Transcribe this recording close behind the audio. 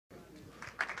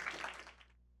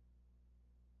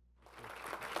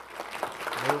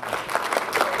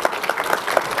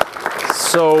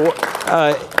So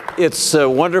it's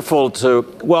wonderful to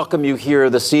welcome you here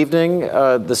this evening.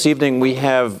 This evening we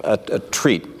have a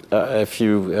treat. If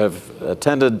you have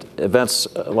attended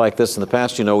events like this in the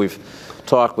past, you know we've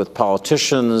talked with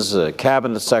politicians,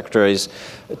 cabinet secretaries.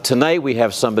 Tonight we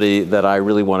have somebody that I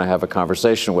really want to have a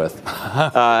conversation with,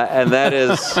 and that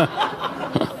is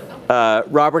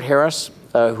Robert Harris,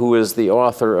 who is the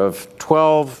author of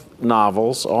 12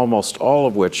 novels, almost all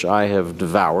of which I have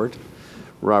devoured.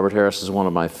 Robert Harris is one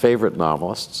of my favorite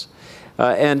novelists.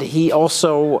 And he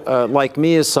also, like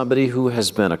me, is somebody who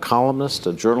has been a columnist,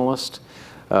 a journalist.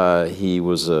 He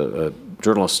was a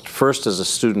journalist first as a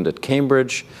student at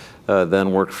Cambridge,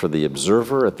 then worked for The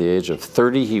Observer. At the age of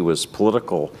 30, he was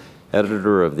political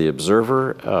editor of The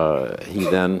Observer. He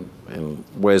then, in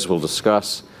ways we'll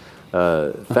discuss,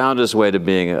 found his way to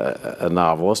being a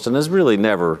novelist and has really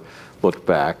never looked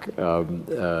back.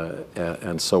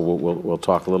 And so we'll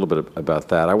talk a little bit about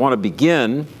that. I want to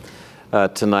begin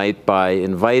tonight by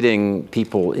inviting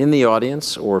people in the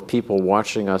audience or people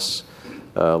watching us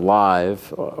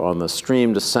live on the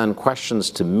stream to send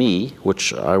questions to me,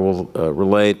 which I will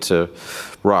relay to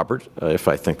Robert if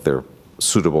I think they're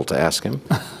suitable to ask him.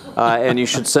 And you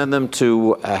should send them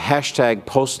to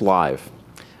 #PostLive,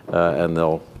 and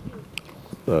they'll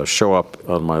show up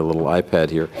on my little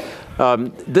iPad here.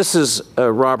 This is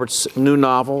Robert's new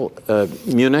novel,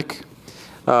 Munich.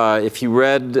 If you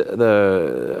read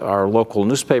our local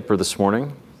newspaper this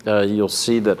morning, you'll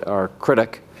see that our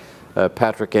critic,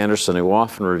 Patrick Anderson, who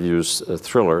often reviews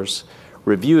thrillers,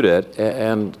 reviewed it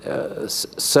and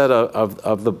said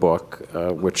of the book,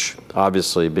 which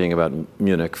obviously being about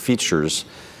Munich features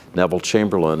Neville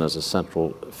Chamberlain as a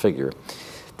central figure.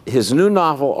 His new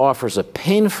novel offers a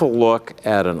painful look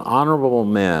at an honorable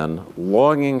man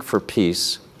longing for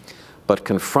peace, but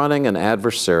confronting an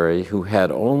adversary who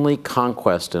had only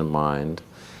conquest in mind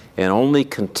and only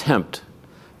contempt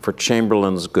for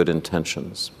Chamberlain's good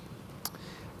intentions.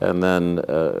 And then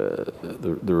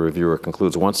the reviewer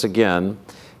concludes, once again,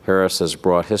 Harris has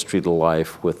brought history to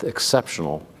life with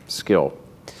exceptional skill.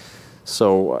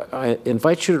 So I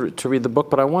invite you to read the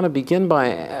book, but I want to begin by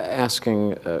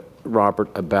asking Robert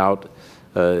about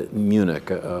Munich,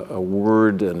 a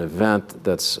word, an event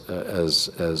that's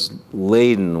as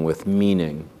laden with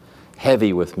meaning,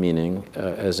 heavy with meaning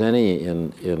as any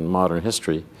in modern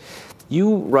history.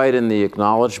 You write in the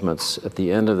acknowledgments at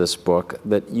the end of this book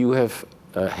that you have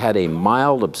had a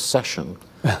mild obsession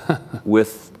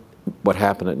with what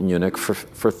happened at Munich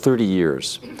for 30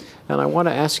 years. And I want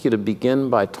to ask you to begin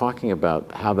by talking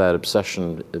about how that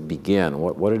obsession began,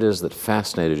 what it is that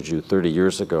fascinated you 30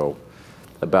 years ago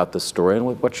about this story, and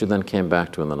what you then came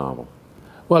back to in the novel.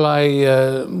 Well,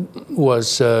 I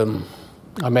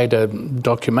made a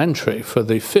documentary for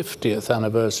the 50th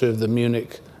anniversary of the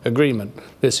Munich Agreement.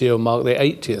 This year will mark the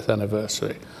 80th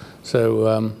anniversary.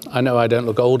 So I know I don't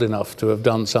look old enough to have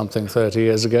done something 30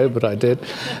 years ago, but I did.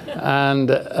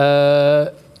 And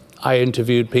I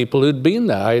interviewed people who'd been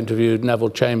there. I interviewed Neville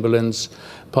Chamberlain's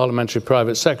parliamentary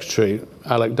private secretary,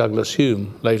 Alec Douglas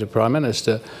Hume, later Prime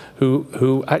Minister,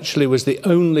 who actually was the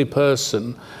only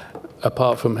person,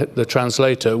 apart from the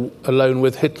translator, alone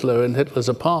with Hitler in Hitler's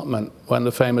apartment when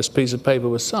the famous piece of paper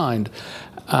was signed.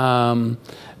 And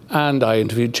I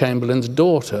interviewed Chamberlain's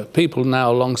daughter, people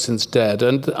now long since dead.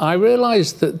 And I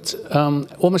realized that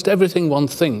almost everything one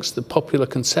thinks, the popular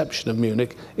conception of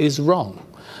Munich, is wrong.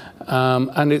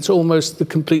 And it's almost the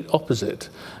complete opposite.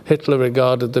 Hitler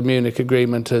regarded the Munich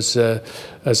Agreement as a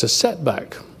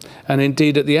setback. And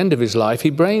indeed, at the end of his life, he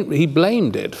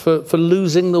blamed it for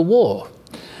losing the war.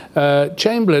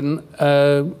 Chamberlain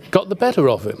got the better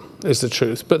of him, is the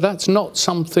truth. But that's not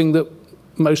something that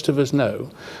most of us know.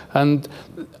 And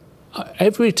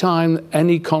every time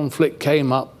any conflict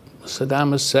came up,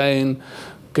 Saddam Hussein,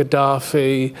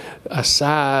 Gaddafi,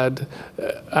 Assad,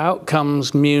 out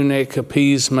comes Munich,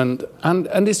 appeasement, and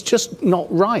it's just not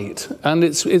right. And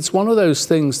it's one of those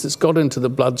things that's got into the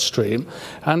bloodstream,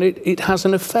 and it has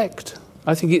an effect.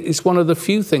 I think it's one of the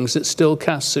few things that still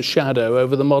casts a shadow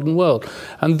over the modern world.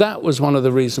 And that was one of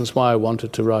the reasons why I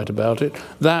wanted to write about it.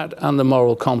 That and the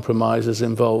moral compromises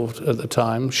involved at the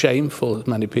time, shameful as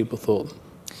many people thought them.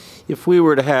 If we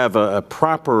were to have a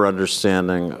proper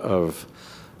understanding of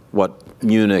what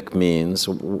Munich means,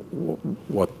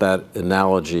 what that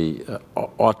analogy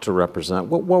ought to represent,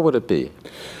 what would it be?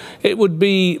 It would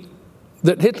be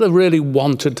that Hitler really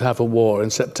wanted to have a war in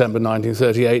September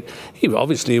 1938. He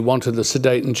obviously wanted the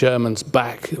Sudeten Germans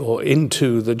back or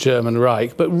into the German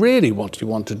Reich, but really what he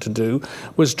wanted to do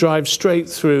was drive straight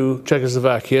through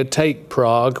Czechoslovakia, take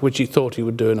Prague, which he thought he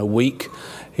would do in a week.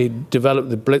 He developed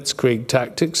the blitzkrieg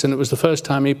tactics, and it was the first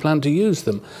time he planned to use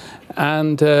them.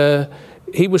 And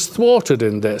he was thwarted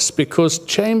in this because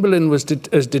Chamberlain was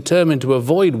as determined to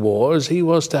avoid war as he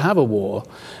was to have a war.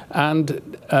 And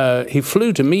he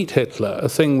flew to meet Hitler, a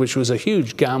thing which was a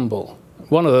huge gamble.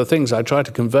 One of the things I try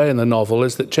to convey in the novel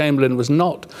is that Chamberlain was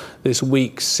not this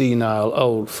weak, senile,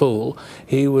 old fool.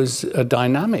 He was a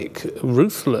dynamic,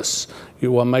 ruthless,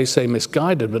 one may say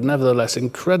misguided, but nevertheless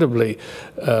incredibly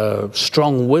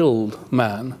strong-willed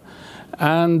man.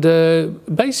 And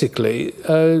basically,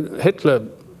 Hitler,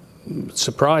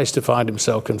 surprised to find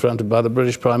himself confronted by the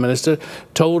British Prime Minister,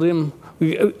 told him,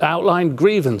 outlined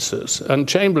grievances. And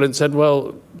Chamberlain said,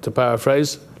 well, to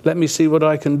paraphrase, let me see what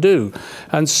I can do.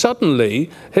 And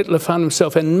suddenly, Hitler found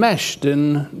himself enmeshed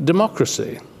in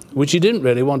democracy, which he didn't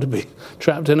really want to be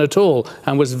trapped in at all,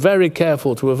 and was very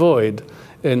careful to avoid.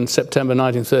 In September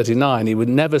 1939, he would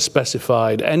never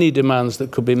specified any demands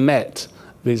that could be met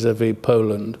vis-à-vis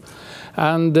Poland.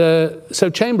 And so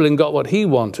Chamberlain got what he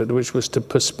wanted, which was to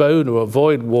postpone or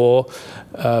avoid war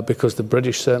because the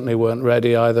British certainly weren't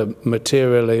ready either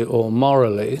materially or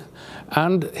morally.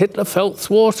 And Hitler felt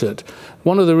thwarted.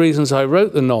 One of the reasons I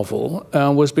wrote the novel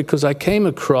was because I came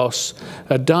across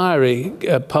a diary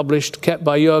kept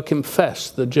by Joachim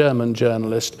Fest, the German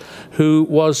journalist, who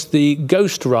was the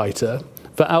ghostwriter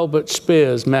for Albert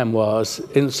Speer's memoirs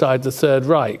Inside the Third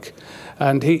Reich.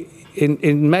 And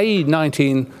in May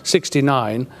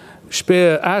 1969,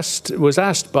 Speer was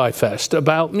asked by Fest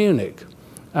about Munich.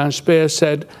 And Speer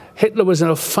said Hitler was in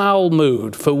a foul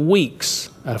mood for weeks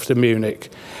after Munich.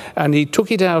 And he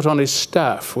took it out on his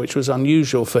staff, which was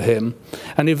unusual for him.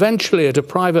 And eventually, at a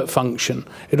private function,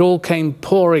 it all came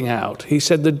pouring out. He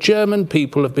said, the German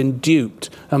people have been duped,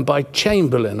 and by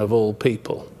Chamberlain of all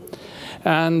people.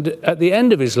 And at the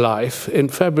end of his life, in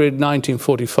February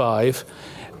 1945,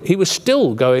 he was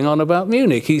still going on about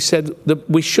Munich. He said that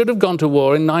we should have gone to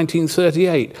war in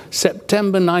 1938.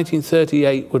 September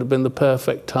 1938 would have been the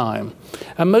perfect time.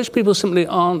 And most people simply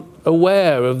aren't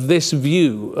aware of this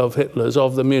view of Hitler's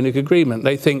of the Munich Agreement.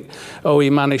 They think, oh,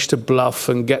 he managed to bluff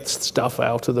and get stuff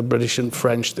out of the British and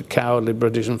French, the cowardly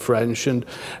British and French, and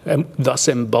thus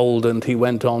emboldened he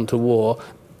went on to war.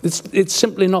 It's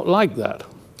simply not like that.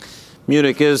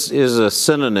 Munich is a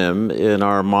synonym in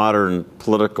our modern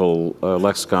political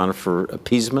lexicon for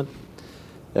appeasement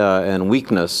and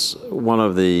weakness. One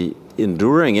of the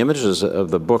enduring images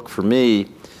of the book for me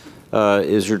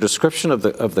is your description of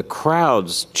the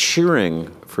crowds cheering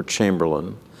for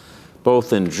Chamberlain,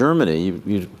 both in Germany.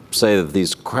 You say that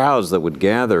these crowds that would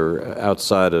gather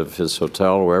outside of his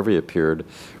hotel, wherever he appeared,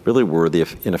 really were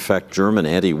in effect German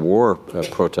anti-war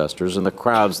protesters, and the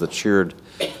crowds that cheered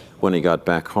when he got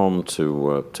back home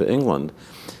to England.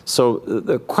 So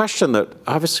the question that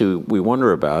obviously we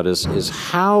wonder about is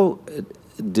how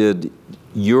did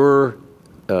your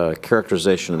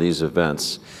characterization of these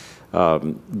events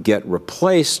get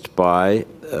replaced by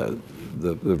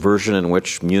the version in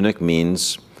which Munich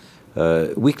means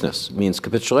weakness, means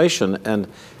capitulation? And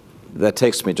that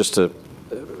takes me just to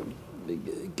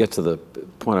get to the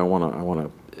point I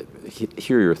want to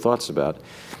hear your thoughts about.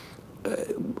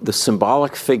 The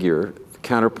symbolic figure,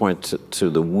 counterpoint to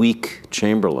the weak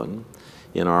Chamberlain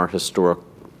in our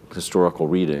historical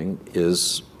reading,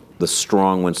 is the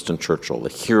strong Winston Churchill, the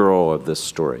hero of this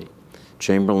story.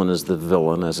 Chamberlain is the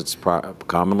villain, as it's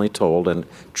commonly told, and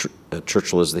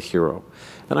Churchill is the hero.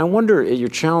 And I wonder, you're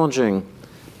challenging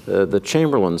the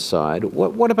Chamberlain side.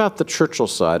 What about the Churchill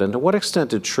side, and to what extent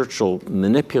did Churchill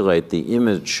manipulate the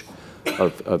image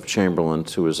of Chamberlain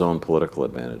to his own political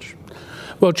advantage?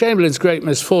 Well, Chamberlain's great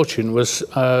misfortune was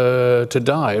to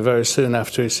die very soon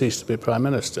after he ceased to be Prime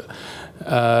Minister.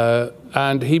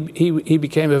 And he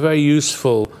became a very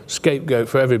useful scapegoat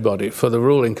for everybody, for the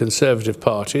ruling Conservative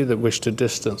Party that wished to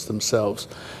distance themselves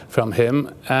from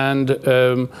him, and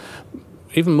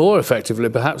even more effectively,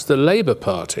 perhaps, the Labour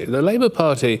Party. The Labour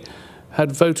Party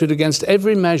had voted against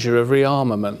every measure of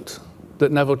rearmament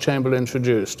that Neville Chamberlain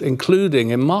introduced,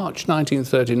 including, in March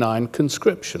 1939,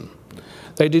 conscription.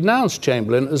 They denounced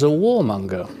Chamberlain as a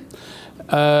warmonger.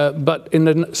 But in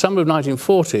the summer of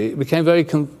 1940, it became very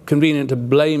convenient to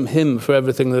blame him for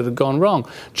everything that had gone wrong.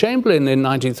 Chamberlain in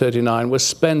 1939 was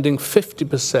spending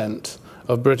 50%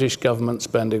 of British government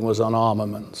spending was on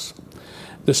armaments.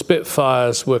 the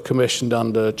Spitfires were commissioned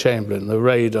under Chamberlain, the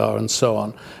radar and so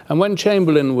on. And when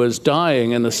Chamberlain was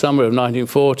dying in the summer of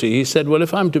 1940, he said, well,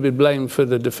 if I'm to be blamed for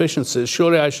the deficiencies,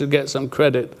 surely I should get some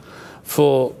credit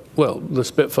for, well, the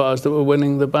Spitfires that were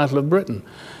winning the Battle of Britain.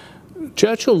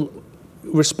 Churchill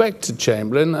respected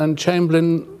Chamberlain, and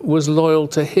Chamberlain was loyal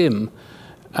to him.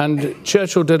 And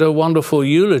Churchill did a wonderful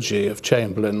eulogy of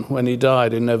Chamberlain when he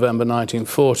died in November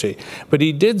 1940. But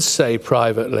he did say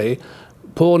privately,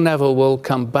 poor Neville will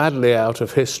come badly out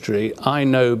of history, I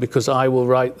know, because I will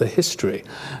write the history.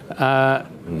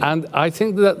 And I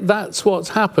think that that's what's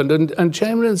happened. And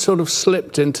Chamberlain sort of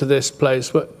slipped into this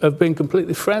place of being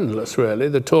completely friendless, really.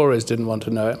 The Tories didn't want to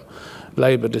know him.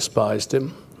 Labour despised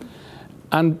him.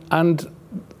 And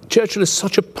Churchill is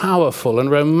such a powerful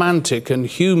and romantic and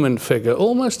human figure,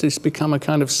 almost he's become a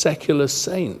kind of secular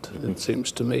saint, it seems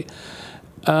to me,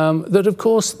 that, of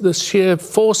course, the sheer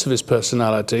force of his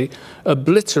personality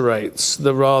obliterates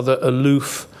the rather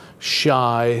aloof,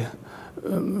 shy,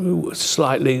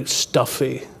 slightly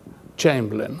stuffy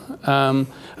Chamberlain. And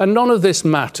none of this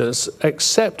matters,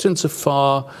 except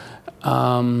insofar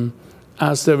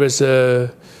as there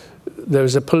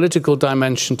is a political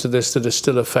dimension to this that is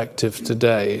still effective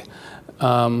today.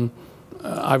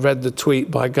 I read the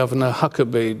tweet by Governor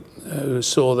Huckabee, who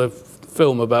saw the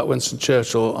film about Winston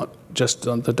Churchill just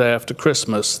on the day after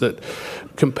Christmas, that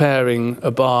comparing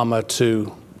Obama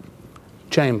to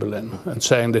Chamberlain and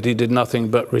saying that he did nothing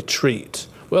but retreat.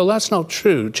 Well, that's not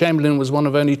true. Chamberlain was one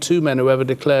of only 2 men who ever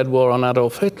declared war on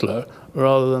Adolf Hitler,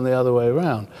 rather than the other way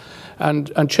around.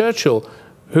 And Churchill,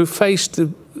 who faced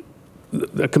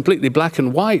a completely black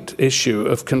and white issue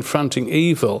of confronting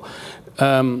evil,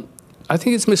 I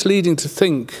think it's misleading to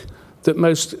think that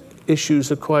most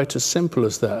issues are quite as simple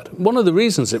as that. One of the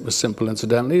reasons it was simple,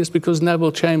 incidentally, is because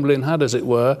Neville Chamberlain had, as it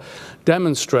were,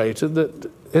 demonstrated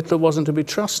that Hitler wasn't to be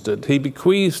trusted. He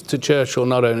bequeathed to Churchill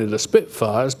not only the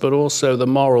Spitfires, but also the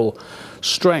moral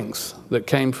strength that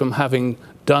came from having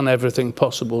done everything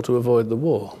possible to avoid the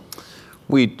war.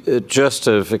 We just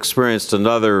have experienced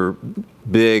another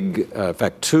big, in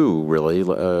fact, 2 really, in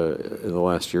the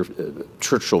last year,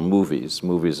 Churchill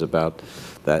movies about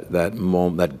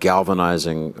that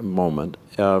galvanizing moment.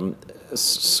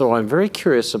 So I'm very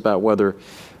curious about whether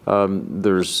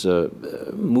there's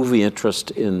movie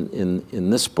interest in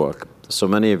this book. So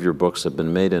many of your books have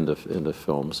been made into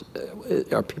films.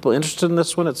 Are people interested in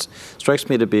this one? It strikes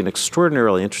me to be an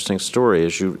extraordinarily interesting story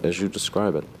as you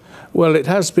describe it. Well, it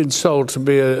has been sold to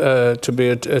be a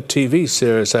TV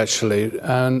series, actually,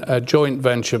 and a joint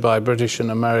venture by British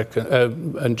and American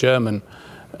and German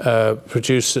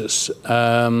producers,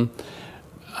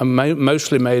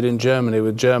 mostly made in Germany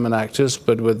with German actors,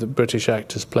 but with the British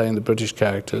actors playing the British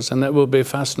characters, and it will be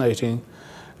fascinating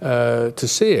to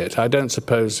see it. I don't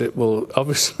suppose it will,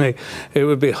 obviously, it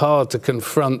would be hard to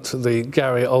confront the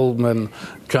Gary Oldman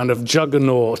kind of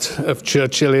juggernaut of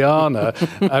Churchilliana.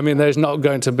 I mean, there's not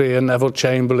going to be a Neville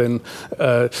Chamberlain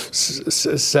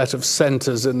set of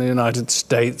centres in the United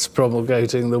States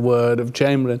promulgating the word of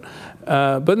Chamberlain.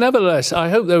 But nevertheless, I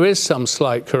hope there is some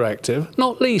slight corrective,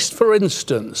 not least, for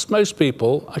instance, most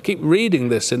people, I keep reading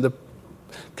this in the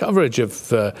coverage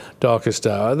of Darkest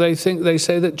Hour, they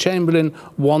say that Chamberlain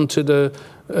wanted a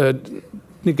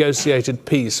negotiated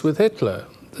peace with Hitler.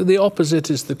 The opposite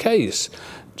is the case.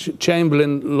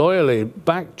 Chamberlain loyally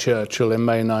backed Churchill in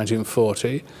May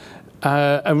 1940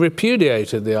 and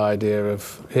repudiated the idea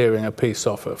of hearing a peace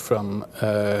offer from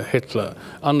Hitler,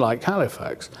 unlike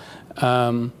Halifax.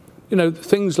 You know,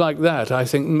 things like that, I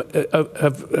think,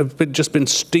 have just been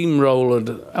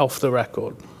steamrolled off the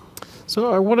record.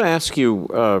 So I want to ask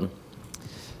you,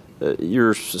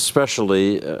 your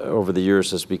specialty over the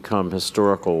years has become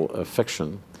historical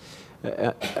fiction.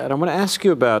 And I want to ask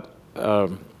you about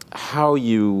how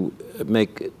you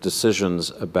make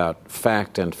decisions about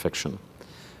fact and fiction.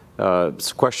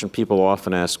 It's a question people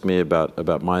often ask me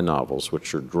about my novels,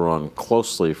 which are drawn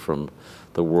closely from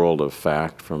the world of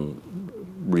fact, from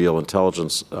real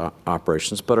intelligence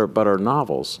operations, but are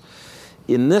novels.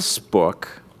 In this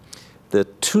book, the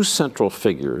 2 central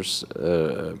figures,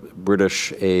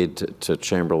 British aide to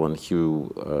Chamberlain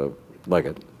Hugh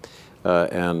Leggett,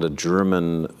 and a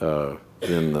German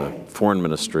in the foreign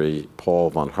ministry, Paul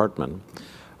von Hartmann,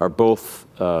 are both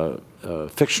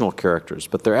fictional characters,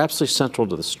 but they're absolutely central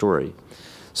to the story.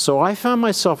 So I found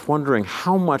myself wondering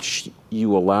how much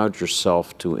you allowed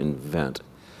yourself to invent,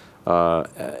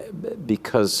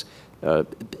 because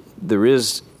there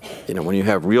is, you know, when you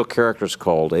have real characters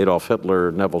called Adolf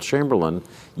Hitler, Neville Chamberlain,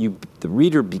 the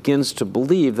reader begins to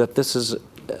believe that this is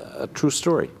a true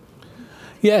story.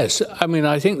 Yes, I mean,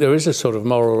 I think there is a sort of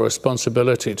moral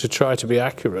responsibility to try to be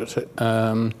accurate.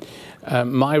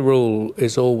 My rule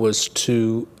is always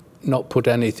to not put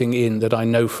anything in that I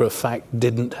know for a fact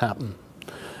didn't happen.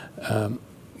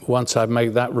 Once I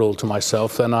make that rule to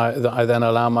myself, then I then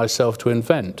allow myself to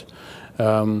invent.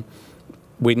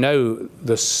 We know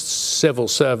the civil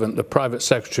servant, the private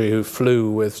secretary who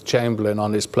flew with Chamberlain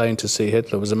on his plane to see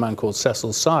Hitler was a man called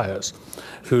Cecil Sayers,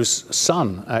 whose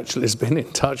son actually has been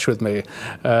in touch with me.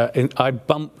 I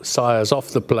bumped Sayers off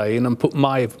the plane and put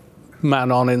my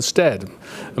man on instead.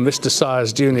 And Mr.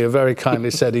 Sayers Jr. very kindly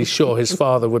said he's sure his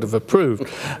father would have approved.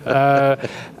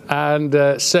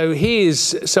 So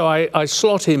I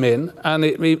slot him in, and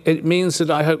it means that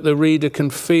I hope the reader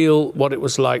can feel what it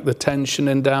was like, the tension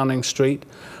in Downing Street,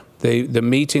 the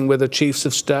meeting with the chiefs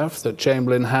of staff that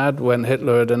Chamberlain had when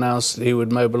Hitler had announced that he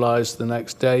would mobilize the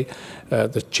next day.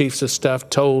 The chiefs of staff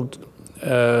told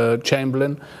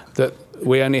Chamberlain that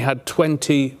we only had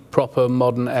 20 proper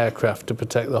modern aircraft to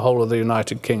protect the whole of the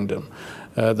United Kingdom.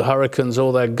 The Hurricanes,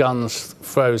 all their guns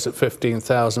froze at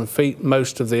 15,000 feet.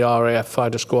 Most of the RAF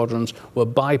fighter squadrons were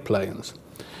biplanes.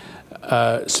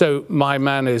 So my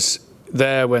man is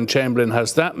there when Chamberlain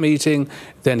has that meeting.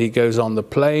 Then he goes on the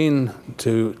plane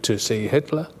to see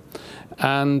Hitler.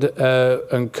 And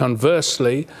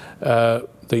conversely, the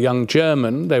young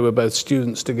German, they were both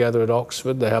students together at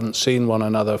Oxford. They haven't seen one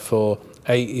another for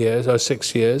 8 years or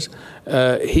 6 years.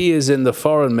 He is in the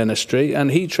foreign ministry,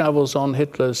 and he travels on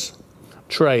Hitler's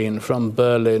train from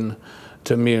Berlin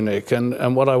to Munich.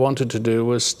 And what I wanted to do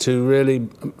was to really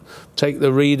take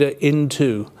the reader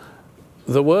into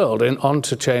the world,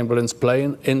 onto Chamberlain's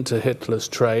plane, into Hitler's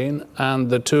train, and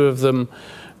the two of them,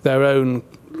 their own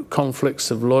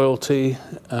conflicts of loyalty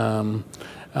and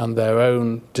their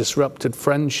own disrupted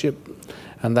friendship,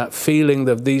 and that feeling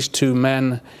of these two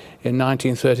men in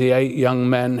 1938, young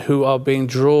men who are being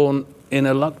drawn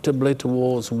ineluctably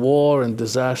towards war and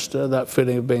disaster, that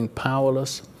feeling of being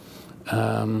powerless.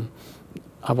 I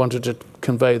wanted to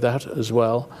convey that as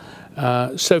well.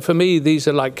 So for me, these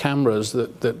are like cameras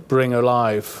that bring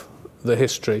alive the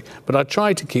history. But I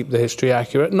try to keep the history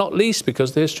accurate, not least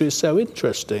because the history is so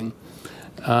interesting.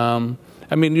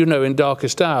 I mean, you know, in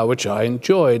Darkest Hour, which I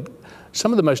enjoyed,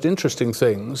 some of the most interesting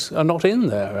things are not in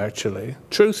there, actually.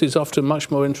 Truth is often much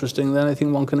more interesting than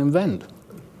anything one can invent.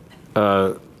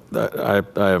 I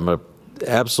am an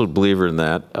absolute believer in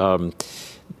that.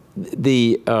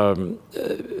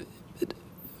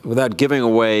 Without giving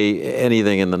away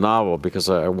anything in the novel, because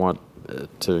I want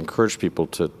to encourage people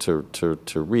to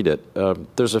read it,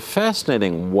 there's a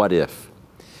fascinating what if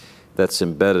that's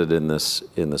embedded in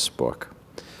this book.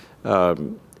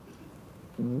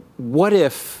 What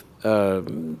if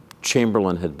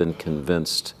Chamberlain had been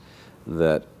convinced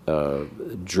that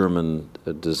German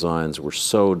designs were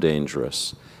so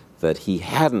dangerous that he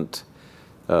hadn't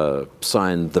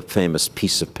signed the famous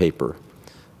piece of paper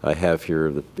I have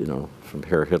here, from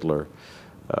Herr Hitler?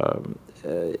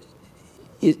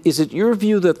 Is it your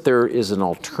view that there is an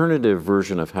alternative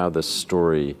version of how this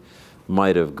story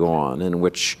might have gone, in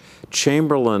which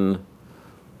Chamberlain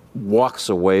walks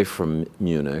away from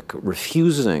Munich,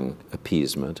 refusing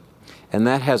appeasement, and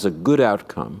that has a good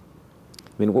outcome?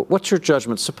 I mean, what's your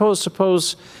judgment?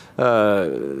 Suppose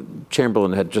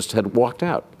Chamberlain had walked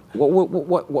out.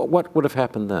 What would have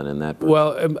happened then in that?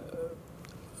 Well,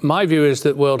 my view is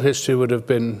that world history would have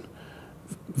been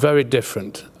very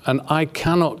different. And I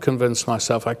cannot convince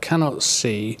myself, I cannot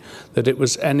see that it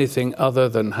was anything other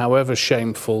than, however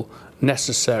shameful,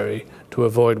 necessary to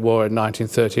avoid war in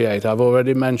 1938. I've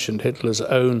already mentioned Hitler's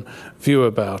own view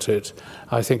about it.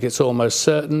 I think it's almost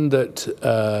certain that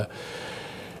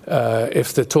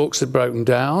if the talks had broken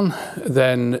down,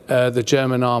 then the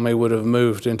German army would have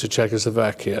moved into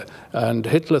Czechoslovakia. And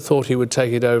Hitler thought he would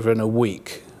take it over in a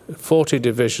week. 40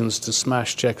 divisions to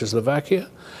smash Czechoslovakia,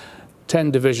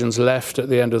 10 divisions left at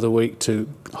the end of the week to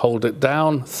hold it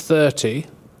down, 30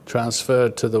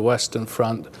 transferred to the Western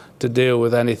Front to deal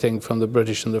with anything from the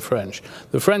British and the French.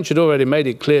 The French had already made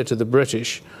it clear to the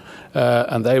British,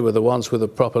 and they were the ones with a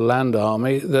proper land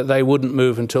army, that they wouldn't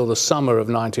move until the summer of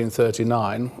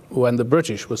 1939, when the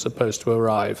British were supposed to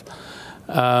arrive.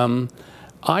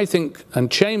 I think,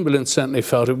 and Chamberlain certainly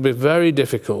felt, it would be very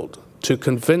difficult to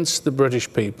convince the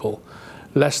British people,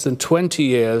 less than 20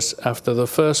 years after the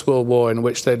First World War, in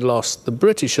which they'd lost, the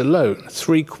British alone,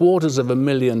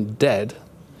 750,000 dead,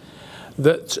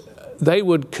 that they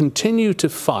would continue to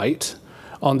fight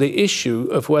on the issue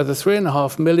of whether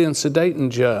 3.5 million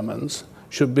Sudeten Germans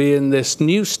should be in this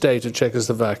new state of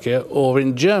Czechoslovakia or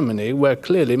in Germany, where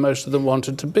clearly most of them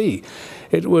wanted to be.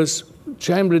 It was,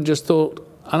 Chamberlain just thought,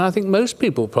 And I think most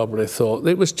people probably thought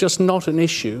it was just not an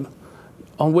issue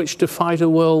on which to fight a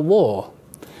world war.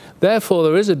 Therefore,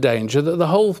 there is a danger that the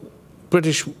whole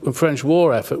British and French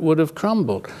war effort would have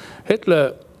crumbled.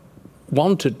 Hitler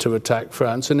wanted to attack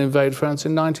France and invade France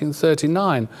in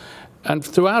 1939. And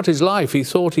throughout his life, he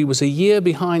thought he was a year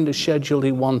behind the schedule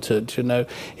he wanted. You know,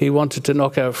 he wanted to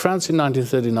knock out France in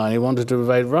 1939. He wanted to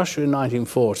invade Russia in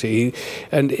 1940.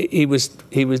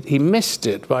 He missed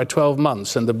it by 12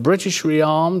 months. And the British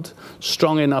rearmed,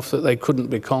 strong enough that they couldn't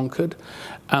be conquered.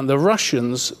 And the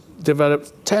Russians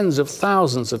developed tens of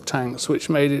thousands of tanks, which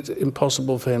made it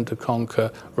impossible for him to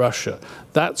conquer Russia.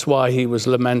 That's why he was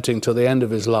lamenting to the end of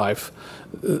his life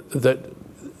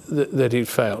that he'd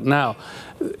failed. Now,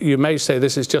 you may say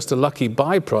this is just a lucky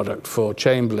byproduct for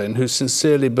Chamberlain, who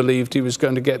sincerely believed he was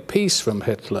going to get peace from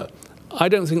Hitler. I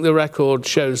don't think the record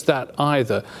shows that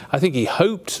either. I think he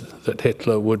hoped that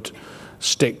Hitler would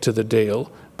stick to the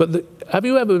deal. But have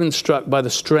you ever been struck by the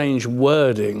strange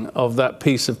wording of that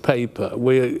piece of paper?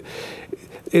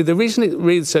 The reason it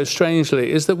reads so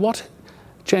strangely is that what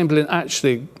Chamberlain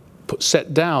actually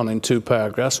set down in 2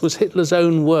 paragraphs was Hitler's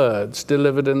own words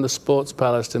delivered in the Sports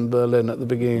Palace in Berlin at the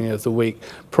beginning of the week,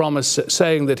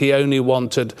 saying that he only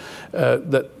wanted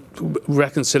that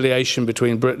reconciliation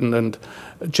between Britain and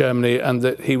Germany, and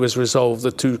that he was resolved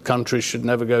the 2 countries should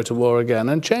never go to war again.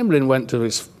 And Chamberlain went to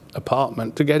his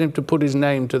apartment to get him to put his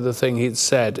name to the thing he'd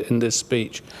said in this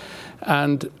speech.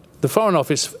 And the Foreign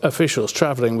Office officials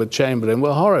travelling with Chamberlain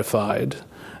were horrified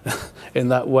in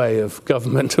that way of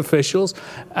government officials.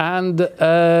 And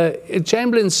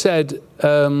Chamberlain said,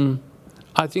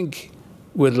 I think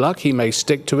with luck he may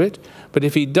stick to it, but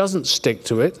if he doesn't stick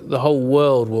to it, the whole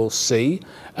world will see,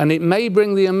 and it may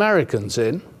bring the Americans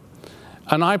in,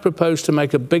 and I propose to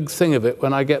make a big thing of it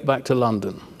when I get back to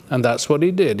London. And that's what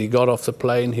he did. He got off the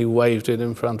plane, he waved it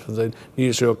in front of the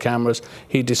newsreel cameras,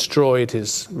 he destroyed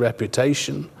his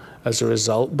reputation as a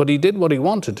result, but he did what he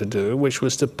wanted to do, which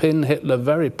was to pin Hitler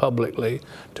very publicly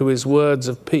to his words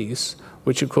of peace,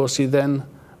 which of course he then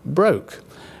broke.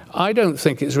 I don't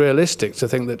think it's realistic to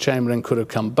think that Chamberlain could have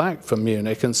come back from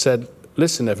Munich and said,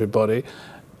 listen everybody,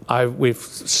 we've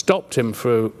stopped him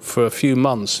for a few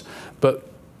months, but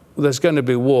there's going to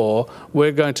be war,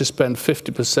 we're going to spend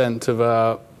 50% of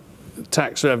our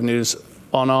tax revenues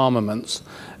on armaments,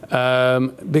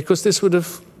 because this would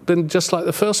have been just like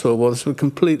the First World War. This would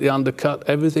completely undercut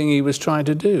everything he was trying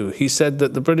to do. He said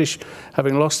that the British,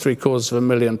 having lost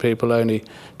 750,000 people only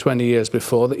 20 years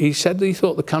before, that he said that he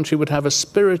thought the country would have a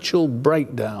spiritual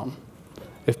breakdown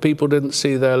if people didn't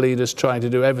see their leaders trying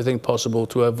to do everything possible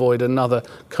to avoid another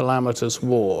calamitous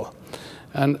war.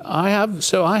 And I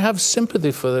have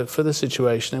sympathy for the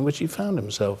situation in which he found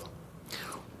himself.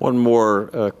 One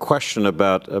more question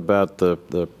about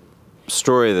the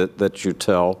story that you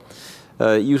tell.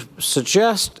 You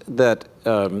suggest that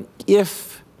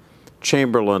if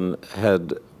Chamberlain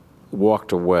had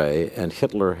walked away and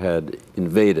Hitler had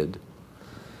invaded,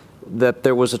 that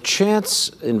there was a chance,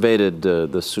 invaded the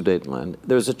Sudetenland,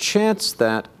 there was a chance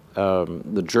that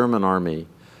the German army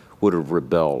would have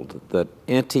rebelled, that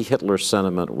anti-Hitler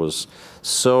sentiment was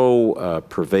so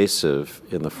pervasive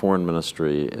in the foreign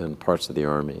ministry and parts of the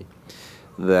army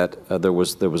that there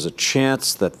was a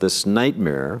chance that this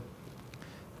nightmare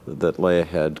that lay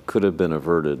ahead could have been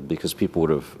averted because people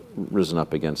would have risen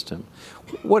up against him.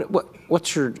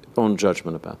 What's your own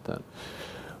judgment about that?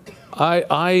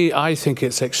 I think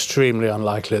it's extremely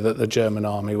unlikely that the German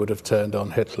army would have turned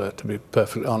on Hitler, to be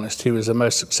perfectly honest. He was the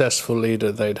most successful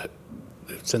leader they'd had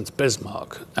since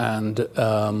Bismarck. And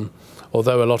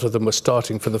although a lot of them were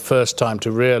starting for the first time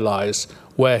to realize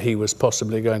where he was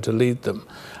possibly going to lead them,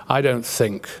 I don't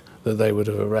think that they would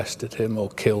have arrested him or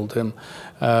killed him.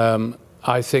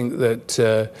 I think that,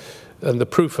 and the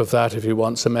proof of that, if you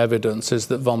want some evidence, is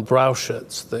that von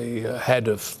Brauchitsch, the head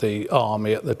of the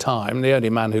army at the time, the only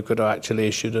man who could have actually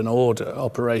issued an order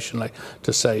operationally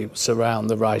to say surround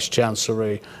the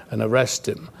Reichschancellery and arrest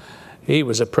him, he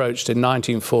was approached in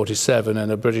 1947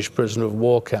 in a British prisoner of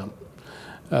war camp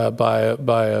by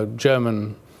a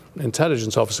German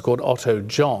intelligence officer called Otto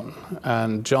John.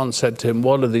 And John said to him,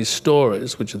 what are these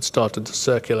stories which had started to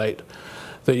circulate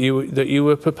that you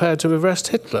were prepared to arrest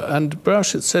Hitler? And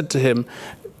Brauchitsch said to him,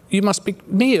 you must be,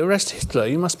 me arrest Hitler?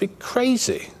 You must be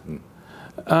crazy.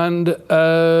 And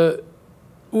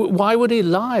why would he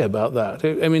lie about that?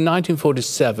 I mean,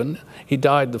 1947, he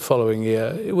died the following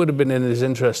year. It would have been in his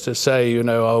interest to say, you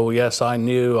know, oh, yes, I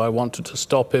knew, I wanted to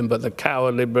stop him, but the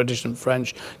cowardly British and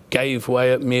French gave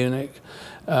way at Munich.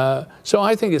 So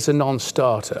I think it's a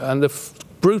non-starter. And the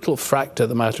brutal fact of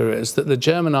the matter is that the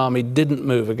German army didn't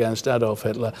move against Adolf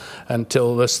Hitler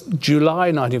until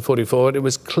July 1944. It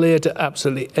was clear to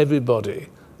absolutely everybody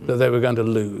that they were going to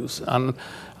lose. And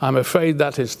I'm afraid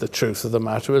that is the truth of the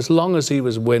matter. As long as he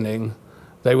was winning,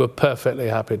 they were perfectly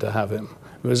happy to have him.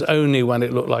 It was only when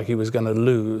it looked like he was going to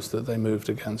lose that they moved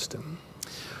against him.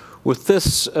 With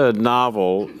this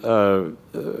novel,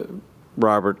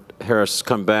 Robert Harris,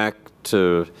 come back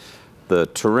to the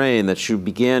terrain that you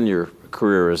began your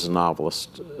career as a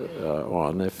novelist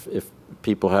on. If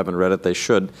people haven't read it, they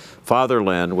should.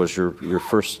 Fatherland was your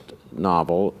first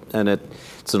novel, and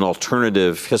it's an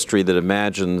alternative history that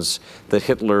imagines that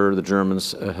Hitler, the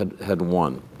Germans, had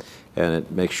won. And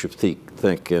it makes you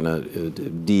think in a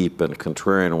deep and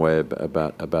contrarian way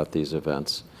about these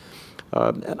events.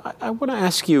 And I want to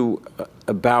ask you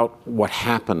about what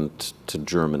happened to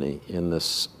Germany in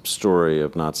this story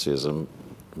of Nazism,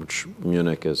 which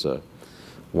Munich is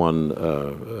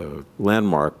one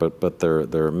landmark, but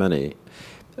there are many,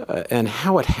 and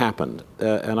how it happened.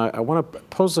 And I want to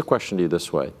pose the question to you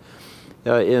this way.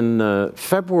 In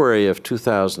February of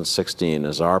 2016,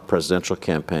 as our presidential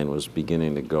campaign was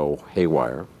beginning to go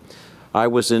haywire, I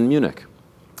was in Munich.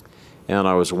 And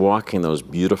I was walking those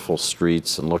beautiful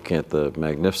streets and looking at the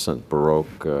magnificent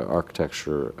Baroque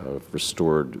architecture of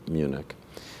restored Munich.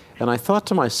 And I thought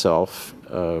to myself,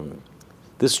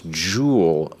 this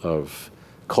jewel of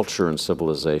culture and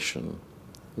civilization,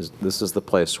 this is the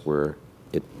place where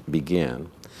it began.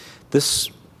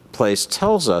 This place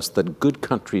tells us that good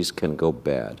countries can go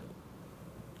bad.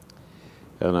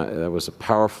 And that was a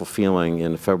powerful feeling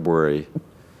in February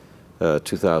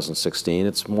 2016.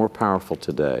 It's more powerful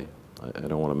today. I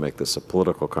don't want to make this a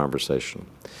political conversation.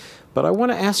 But I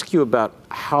want to ask you about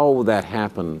how that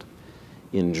happened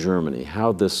in Germany,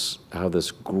 how this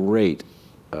great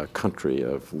country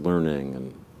of learning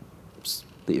and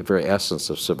the very essence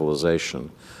of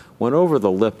civilization went over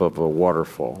the lip of a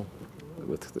waterfall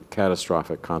with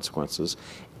catastrophic consequences,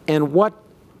 and what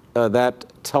that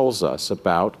tells us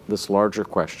about this larger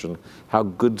question, how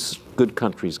good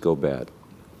countries go bad.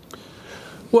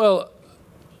 Well,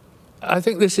 I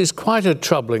think this is quite a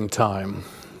troubling time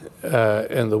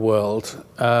in the world,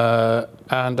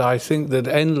 and I think that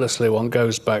endlessly one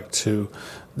goes back to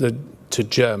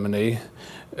Germany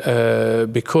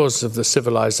because of the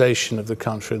civilization of the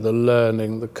country, the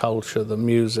learning, the culture, the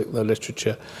music, the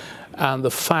literature, and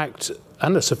the fact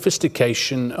and the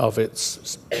sophistication of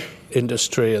its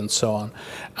industry and so on,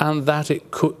 and that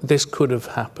this could have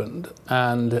happened.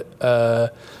 And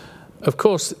of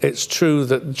course, it's true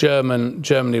that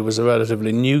Germany was a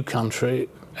relatively new country,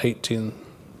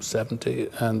 1870,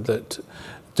 and that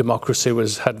democracy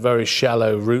had very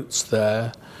shallow roots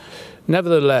there.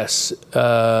 Nevertheless,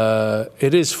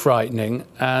 it is frightening,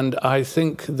 and I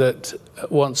think that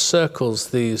one circles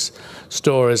these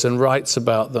stories and writes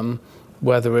about them,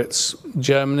 whether it's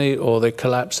Germany or the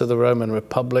collapse of the Roman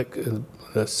Republic,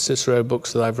 the Cicero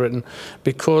books that I've written,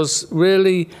 because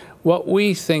really what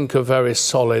we think are very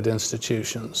solid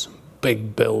institutions,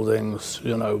 big buildings,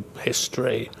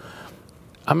 history,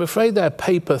 I'm afraid they're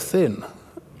paper thin,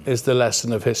 is the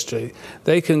lesson of history.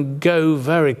 They can go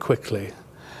very quickly.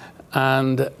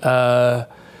 And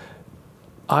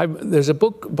there's a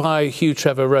book by Hugh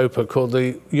Trevor Roper called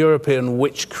The European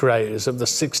Witch Craze of the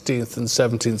 16th and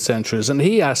 17th centuries, and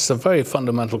he asks a very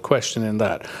fundamental question in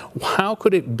that. How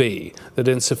could it be that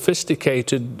in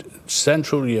sophisticated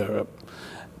Central Europe,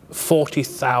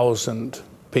 40,000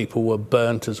 people were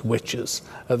burnt as witches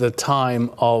at the time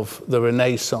of the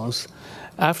Renaissance,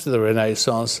 after the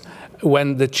Renaissance,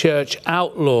 when the church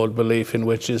outlawed belief in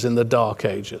witches in the Dark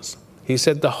Ages? He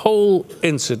said the whole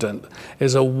incident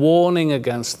is a warning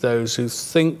against those who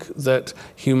think that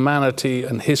humanity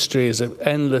and history is of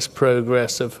endless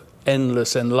progress, of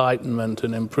endless enlightenment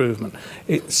and improvement.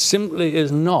 It simply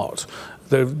is not.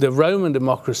 The Roman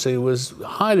democracy was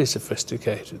highly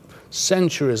sophisticated,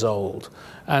 centuries old,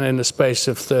 and in the space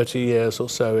of 30 years or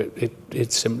so,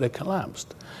 it simply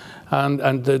collapsed.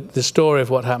 And the story of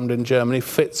what happened in Germany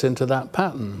fits into that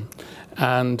pattern.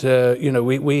 And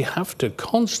we have to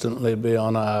constantly be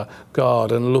on our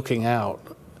guard and looking out,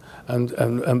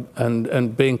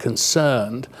 and being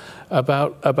concerned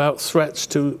about threats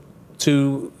to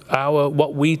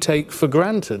what we take for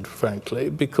granted, frankly,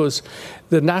 because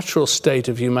the natural state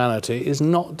of humanity is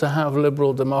not to have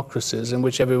liberal democracies in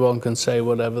which everyone can say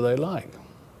whatever they like.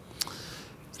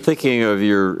 Thinking of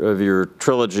your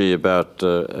trilogy about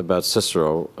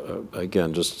Cicero,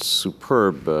 again, just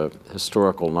superb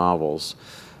historical novels.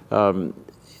 That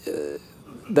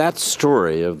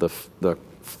story of the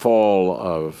fall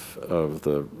of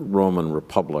the Roman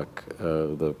Republic,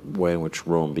 the way in which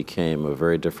Rome became a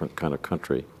very different kind of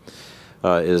country,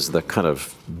 is the kind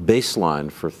of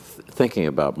baseline for thinking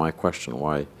about my question,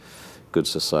 why good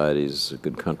societies,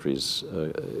 good countries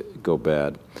go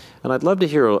bad. And I'd love to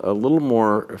hear a little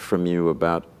more from you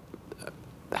about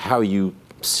how you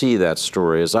see that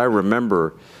story. As I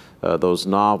remember those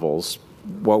novels,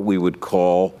 what we would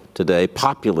call today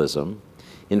populism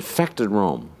infected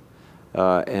Rome.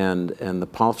 And the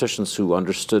politicians who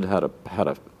understood how to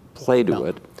play to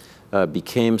it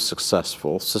became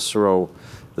successful. Cicero,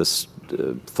 this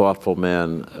thoughtful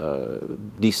man,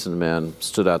 decent man,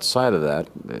 stood outside of that.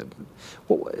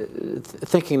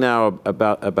 Thinking now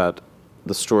about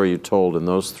the story you told in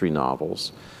those three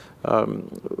novels,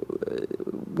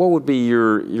 what would be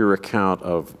your account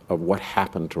of what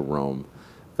happened to Rome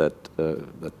that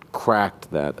cracked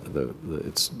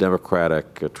its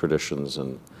democratic traditions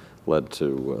and led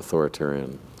to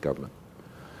authoritarian government?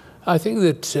 I think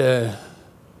that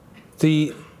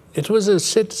it was a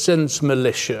citizens'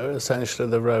 militia, essentially,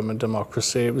 the Roman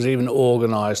democracy. It was even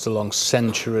organized along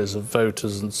centuries of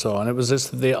voters and so on. It was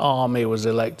as if the army was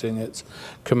electing its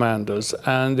commanders,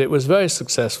 and it was very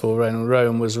successful when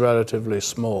Rome was relatively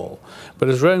small. But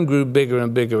as Rome grew bigger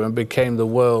and bigger and became the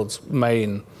world's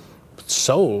main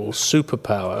sole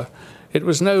superpower, it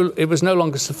was no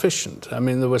longer sufficient. I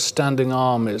mean, there were standing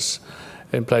armies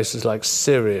in places like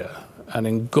Syria and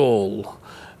in Gaul,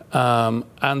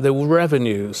 and the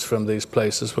revenues from these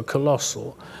places were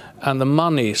colossal, and the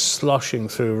money sloshing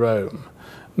through Rome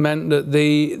meant that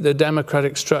the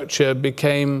democratic structure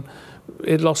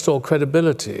it lost all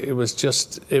credibility. It was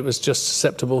just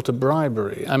susceptible to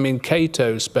bribery. I mean,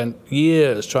 Cato spent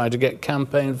years trying to get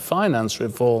campaign finance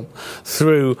reform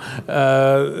through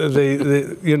and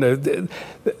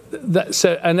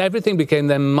everything became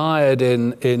then mired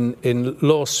in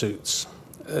lawsuits.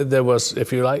 There was,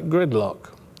 if you like, gridlock.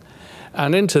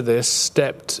 And into this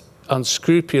stepped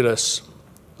unscrupulous,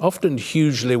 often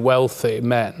hugely wealthy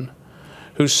men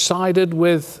who sided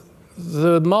with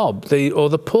the mob, or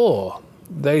the poor.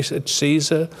 They said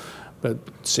Caesar, but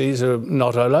Caesar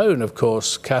not alone, of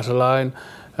course, Catiline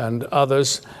and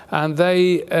others, and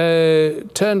they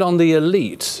turned on the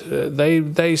elite.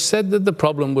 They said that the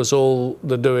problem was all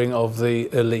the doing of the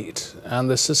elite, and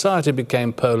the society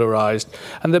became polarized,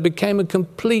 and there became a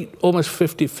complete, almost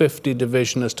 50-50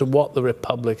 division as to what the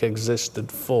Republic existed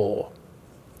for.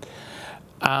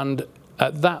 And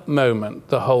at that moment,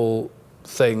 the whole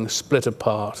thing split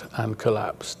apart and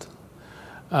collapsed.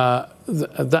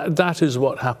 That is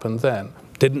what happened then.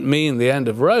 Didn't mean the end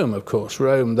of Rome, of course.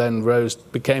 Rome then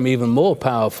became even more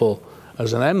powerful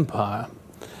as an empire.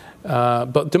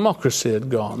 But democracy had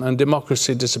gone, and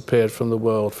democracy disappeared from the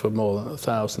world for more than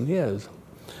 1,000 years.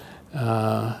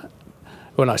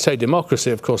 When I say democracy,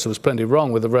 of course, there was plenty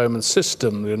wrong with the Roman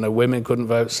system. You know, women couldn't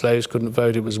vote, slaves couldn't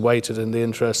vote. It was weighted in the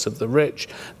interests of the rich.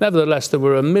 Nevertheless, there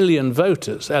were 1 million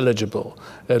voters eligible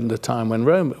in the time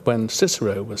when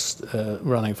Cicero was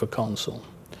running for consul.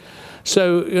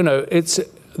 So, you know,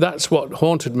 that's what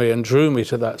haunted me and drew me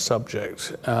to that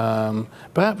subject.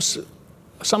 Perhaps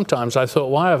sometimes I thought,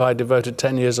 why have I devoted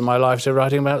 10 years of my life to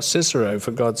writing about Cicero,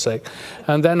 for God's sake?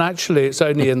 And then actually it's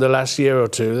only in the last year or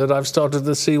two that I've started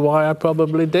to see why I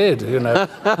probably did, you know.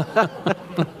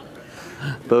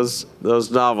 Those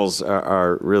novels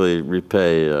are really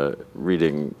repay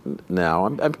reading now.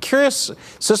 I'm curious,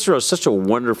 Cicero is such a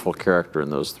wonderful character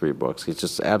in those three books. He's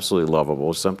just absolutely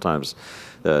lovable. Sometimes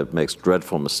makes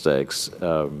dreadful mistakes.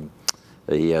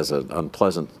 He has an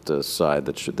unpleasant side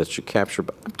that you capture.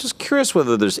 But I'm just curious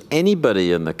whether there's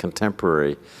anybody in the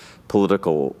contemporary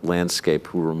political landscape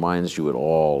who reminds you at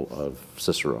all of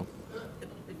Cicero.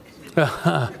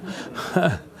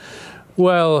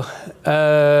 Well,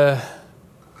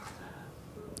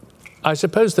 I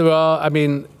suppose there are. I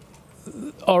mean,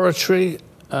 oratory,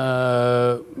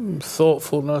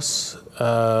 thoughtfulness,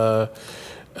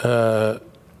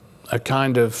 a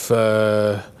kind of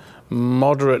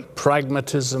moderate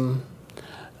pragmatism,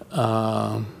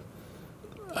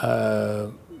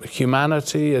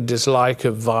 humanity, a dislike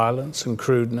of violence and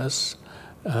crudeness.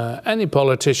 Any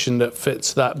politician that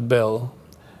fits that bill,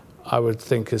 I would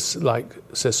think, is like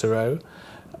Cicero.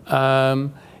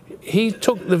 He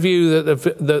took the view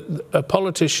that a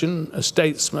politician, a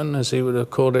statesman, as he would have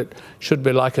called it, should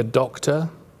be like a doctor.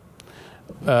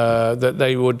 That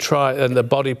they would try, and the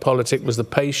body politic was the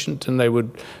patient, and they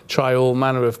would try all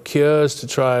manner of cures to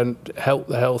try and help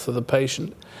the health of the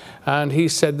patient. And he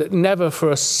said that never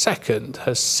for a second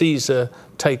has Caesar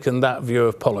taken that view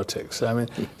of politics. I mean,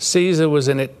 Caesar was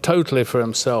in it totally for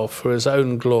himself, for his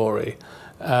own glory,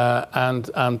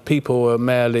 and people were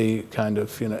merely kind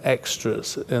of,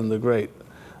 extras in the great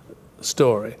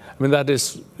story.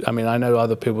 I mean, I know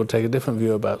other people take a different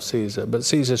view about Caesar, but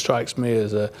Caesar strikes me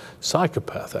as a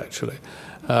psychopath, actually,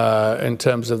 in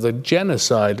terms of the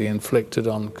genocide he inflicted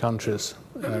on countries.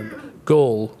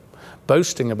 Gaul,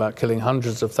 boasting about killing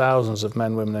hundreds of thousands of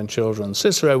men, women, and children.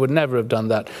 Cicero would never have done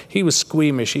that. He was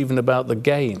squeamish even about the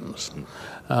games.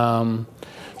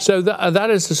 So that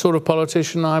is the sort of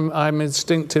politician I'm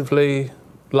instinctively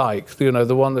like,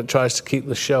 the one that tries to keep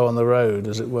the show on the road,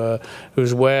 as it were,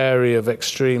 who's wary of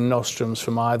extreme nostrums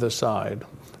from either side.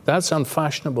 That's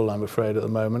unfashionable, I'm afraid, at the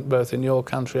moment, both in your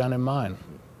country and in mine.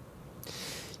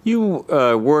 You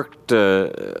worked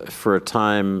for a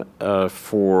time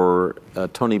for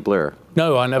Tony Blair.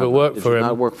 No, I never worked for him. Did you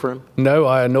not work for him? No,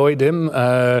 I annoyed him,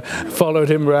 followed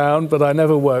him round, but I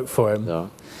never worked for him. No.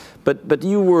 But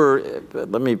you were,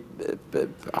 let me,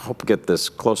 I hope to get this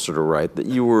closer to right, that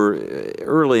you were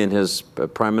early in his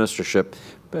prime ministership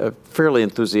fairly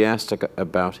enthusiastic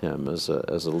about him as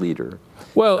a leader.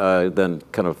 Well, then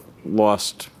kind of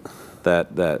lost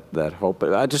that hope.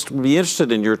 But I just would be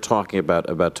interested in your talking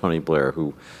about Tony Blair,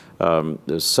 who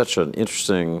is such an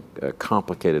interesting,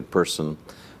 complicated person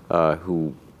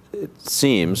who, it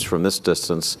seems from this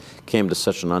distance, came to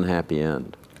such an unhappy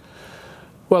end.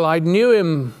 Well, I knew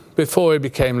him before he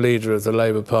became leader of the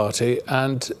Labour Party,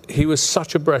 and he was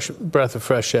such a breath of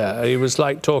fresh air. He was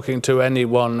like talking to any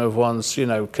one of one's,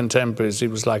 contemporaries. He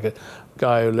was like a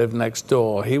guy who lived next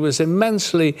door. He was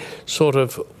immensely sort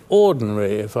of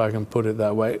ordinary, if I can put it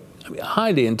that way. I mean,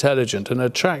 highly intelligent and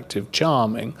attractive,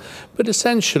 charming, but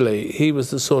essentially he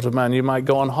was the sort of man you might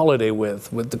go on holiday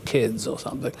with the kids or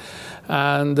something.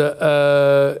 And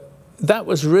that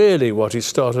was really what he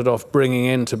started off bringing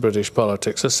into British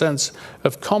politics, a sense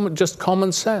of common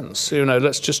sense.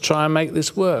 Let's just try and make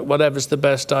this work. Whatever's the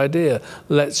best idea,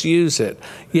 let's use it.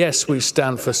 Yes, we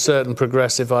stand for certain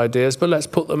progressive ideas, but let's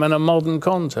put them in a modern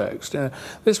context.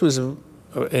 This was,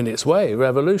 in its way,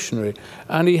 revolutionary.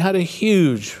 And he had a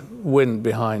huge wind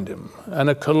behind him and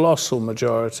a colossal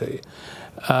majority.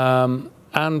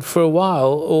 And for a while,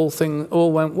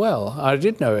 all went well. I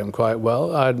did know him quite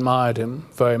well. I admired him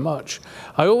very much.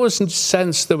 I always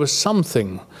sensed there was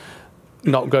something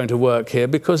not going to work here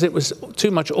because it was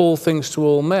too much all things to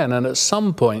all men. And at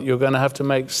some point, you're going to have to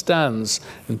make stands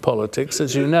in politics,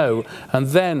 as you know, and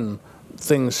then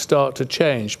things start to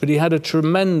change. But he had a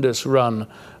tremendous run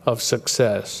of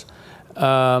success.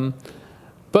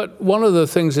 But one of the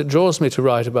things that draws me to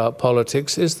write about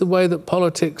politics is the way that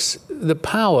politics, the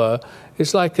power,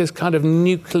 is like this kind of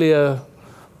nuclear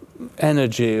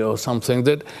energy or something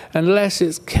that, unless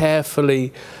it's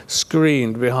carefully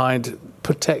screened behind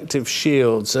protective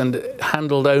shields and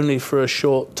handled only for a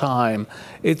short time,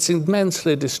 it's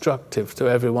immensely destructive to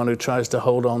everyone who tries to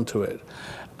hold on to it.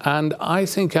 And I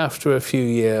think after a few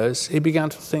years, he began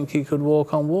to think he could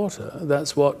walk on water.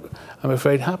 That's what I'm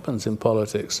afraid happens in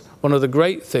politics. One of the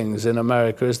great things in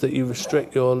America is that you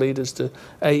restrict your leaders to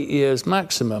 8 years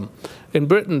maximum. In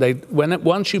Britain,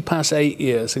 once you pass 8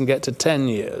 years and get to 10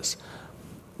 years,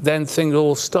 then things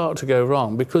all start to go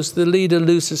wrong because the leader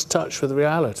loses touch with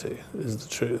reality, is the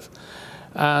truth.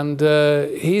 And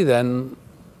he then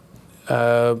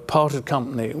parted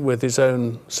company with his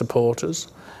own supporters.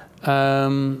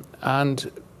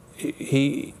 And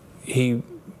he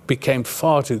became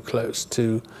far too close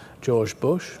to George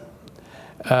Bush,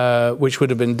 which would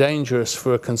have been dangerous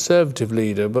for a conservative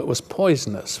leader, but was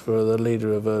poisonous for the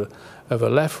leader of a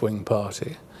left-wing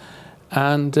party.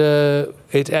 And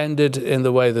it ended in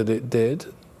the way that it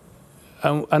did.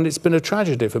 And it's been a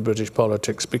tragedy for British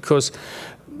politics because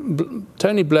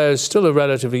Tony Blair is still a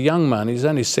relatively young man. He's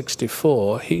only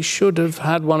 64. He should have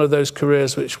had one of those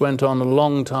careers which went on a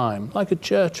long time, like a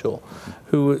Churchill,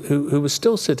 who was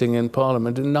still sitting in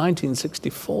Parliament in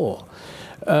 1964.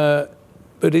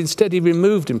 But instead he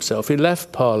removed himself. He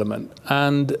left Parliament,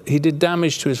 and he did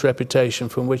damage to his reputation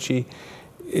from which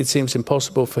it seems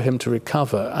impossible for him to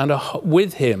recover. And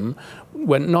with him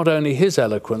went not only his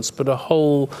eloquence, but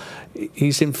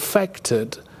he's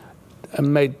infected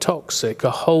and made toxic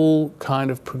a whole kind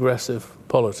of progressive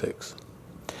politics.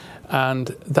 And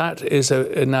that is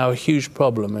now a huge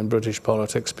problem in British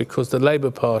politics because the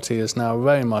Labour Party is now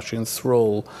very much in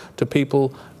thrall to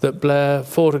people that Blair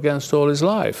fought against all his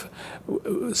life.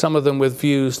 Some of them with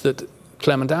views that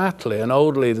Clement Attlee and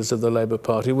old leaders of the Labour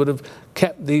Party would have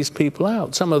kept these people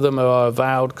out. Some of them are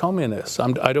avowed communists.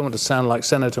 I don't want to sound like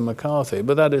Senator McCarthy,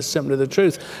 but that is simply the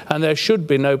truth. And there should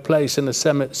be no place in a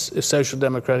social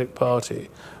democratic party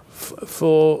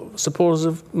for supporters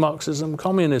of Marxism,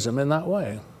 communism in that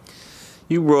way.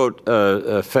 You wrote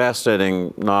a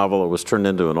fascinating novel. It was turned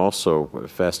into an also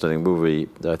fascinating movie.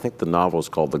 I think the novel is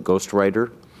called The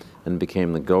Ghostwriter and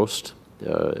became The Ghost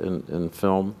in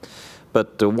film.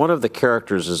 But one of the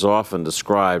characters is often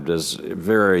described as a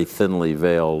very thinly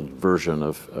veiled version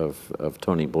of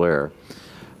Tony Blair.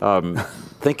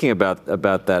 Thinking about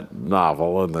that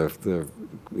novel and the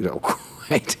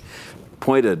quite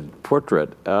pointed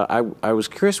portrait, I was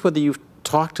curious whether you've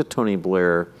talked to Tony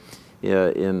Blair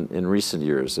in recent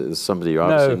years. As somebody you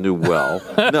obviously knew well.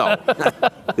 No.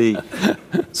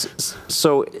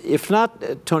 So if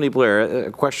not Tony Blair,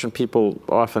 a question people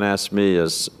often ask me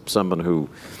as someone who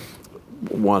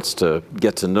wants to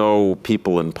get to know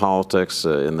people in politics,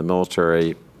 in the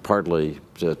military, partly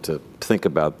to think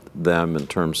about them in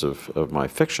terms of my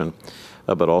fiction,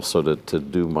 but also to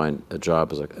do my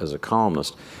job as a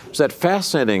columnist. It's that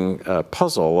fascinating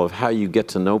puzzle of how you get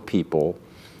to know people,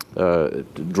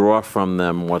 draw from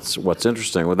them what's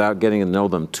interesting without getting to know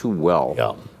them too well.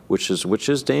 Yeah. Which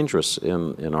is dangerous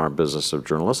in our business of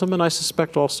journalism, and I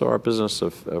suspect also our business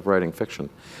of writing fiction.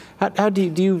 How do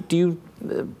you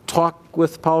talk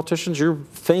with politicians? You're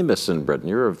famous in Britain.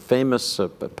 You're a famous,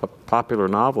 popular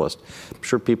novelist. I'm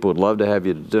sure people would love to have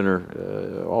you to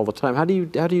dinner all the time. How do you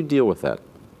deal with that?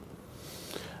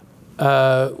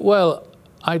 Well,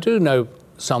 I do know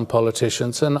some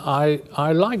politicians, and I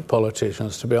like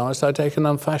politicians, to be honest. I take an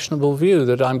unfashionable view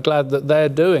that I'm glad that they're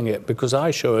doing it, because I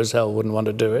sure as hell wouldn't want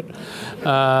to do it.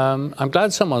 I'm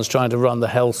glad someone's trying to run the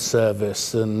health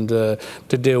service and to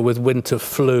deal with winter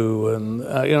flu, and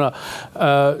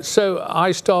so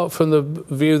I start from the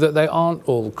view that they aren't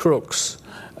all crooks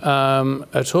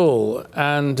at all.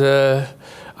 And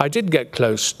I did get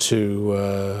close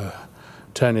to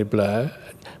Tony Blair.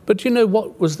 But you know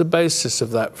what was the basis of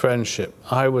that friendship?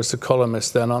 I was the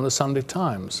columnist then on the Sunday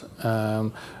Times.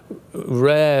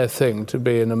 Rare thing to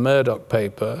be in a Murdoch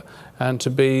paper and to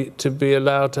be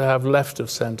allowed to have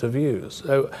left-of-centre views.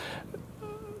 So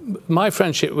my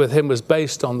friendship with him was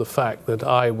based on the fact that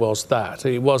I was that.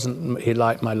 He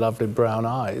liked my lovely brown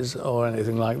eyes or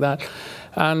anything like that.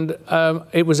 And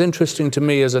it was interesting to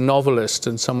me as a novelist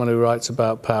and someone who writes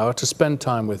about power to spend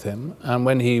time with him. And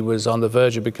when he was on the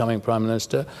verge of becoming Prime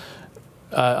Minister,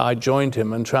 I joined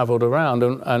him and travelled around.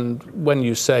 And when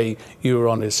you say you were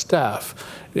on his staff,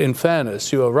 in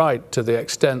fairness, you are right to the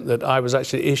extent that I was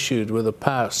actually issued with a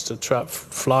pass to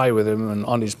fly with him and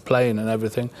on his plane and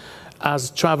everything,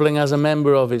 as travelling as a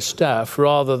member of his staff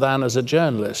rather than as a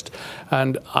journalist.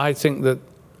 And I think that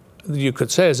you could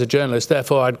say as a journalist,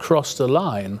 therefore I'd crossed the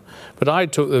line. But I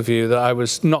took the view that I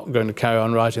was not going to carry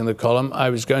on writing the column. I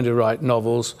was going to write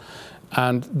novels.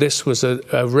 And this was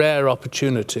a rare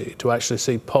opportunity to actually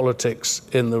see politics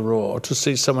in the raw, to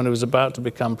see someone who was about to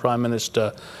become Prime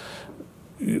Minister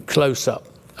close up.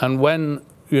 And when,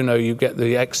 you get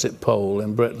the exit poll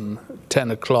in Britain,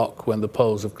 10 o'clock when the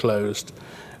polls have closed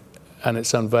and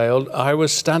it's unveiled, I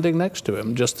was standing next to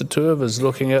him, just the two of us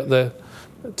looking at the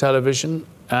television.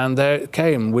 And there it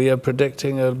came. We are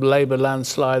predicting a Labour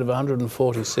landslide of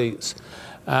 140 seats.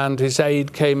 And his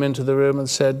aide came into the room and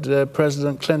said,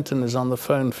 President Clinton is on the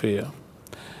phone for you.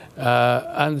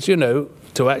 And,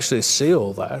 to actually see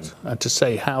all that and to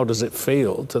say, how does it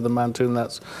feel to the man to whom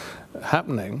that's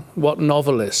happening? What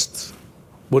novelist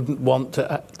wouldn't want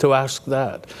to ask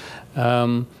that?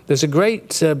 There's a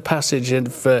great passage in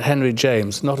for Henry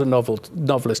James, not a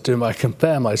novelist to whom I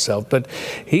compare myself, but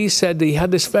he said he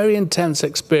had this very intense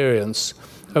experience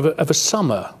of a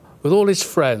summer with all his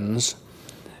friends,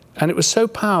 and it was so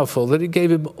powerful that it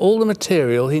gave him all the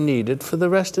material he needed for the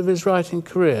rest of his writing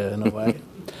career, in a way.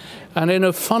 And in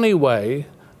a funny way,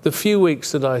 the few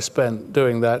weeks that I spent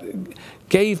doing that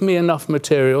gave me enough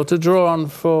material to draw on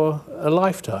for a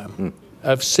lifetime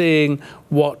of seeing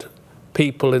what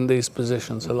people in these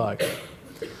positions are like.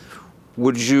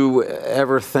 Would you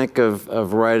ever think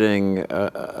of writing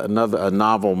a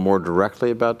novel more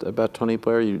directly about Tony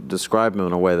Blair? You describe him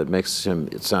in a way that makes him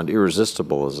sound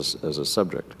irresistible as a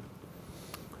subject.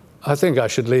 I think I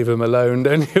should leave him alone,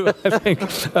 don't you?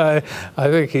 I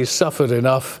think he's suffered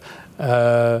enough,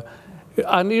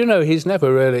 and he's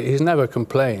never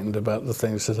complained about the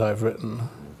things that I've written,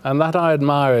 and that I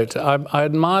admire it. I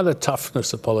admire the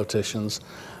toughness of politicians.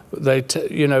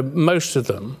 Most of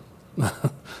them.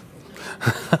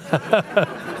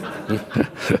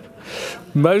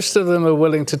 Most of them are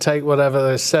willing to take whatever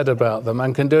they said about them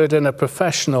and can do it in a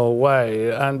professional way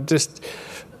and just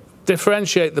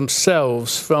differentiate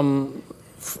themselves from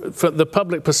the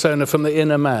public persona from the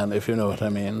inner man, if you know what I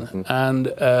mean, and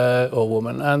or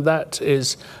woman, and that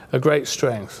is a great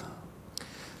strength.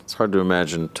 It's hard to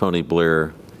imagine Tony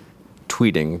Blair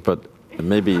tweeting, but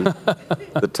Maybe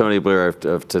the Tony Blair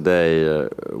of today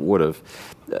would have.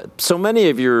 So many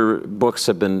of your books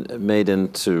have been made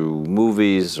into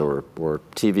movies or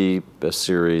TV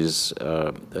series,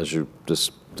 as you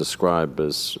described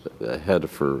as head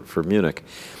for Munich.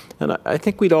 And I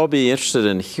think we'd all be interested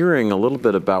in hearing a little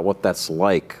bit about what that's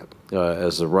like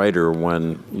as a writer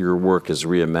when your work is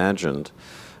reimagined.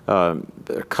 A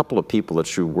couple of people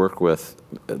that you work with,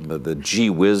 the gee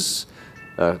whiz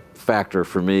factor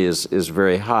for me is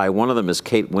very high. One of them is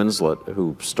Kate Winslet,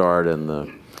 who starred in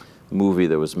the movie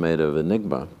that was made of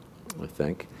Enigma, I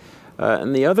think.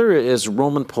 And the other is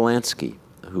Roman Polanski,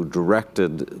 who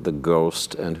directed The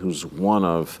Ghost and who's one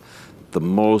of the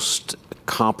most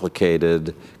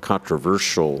complicated,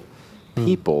 controversial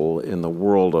people in the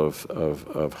world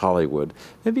of Hollywood.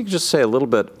 Maybe you could just say a little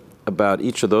bit about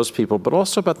each of those people, but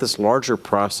also about this larger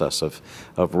process of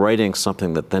writing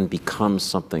something that then becomes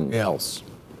something else.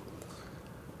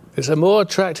 It's a more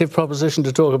attractive proposition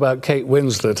to talk about Kate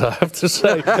Winslet, I have to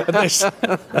say.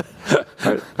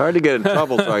 Hard to get in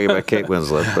trouble talking about Kate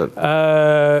Winslet,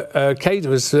 but Kate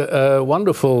was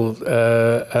wonderful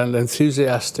and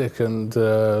enthusiastic, and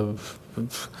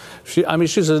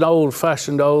she's an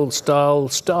old-fashioned, old-style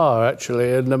star,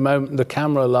 actually. And the moment the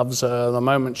camera loves her, the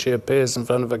moment she appears in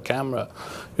front of a camera,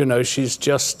 you know, she's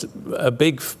just a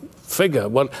big figure.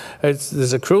 Well,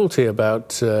 there's a cruelty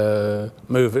about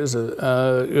movies,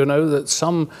 you know, that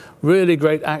some really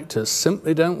great actors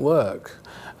simply don't work,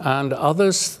 and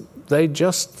others, they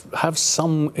just have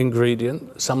some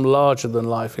ingredient, some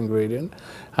larger-than-life ingredient,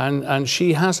 and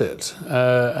she has it,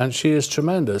 and she is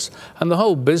tremendous. And the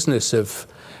whole business of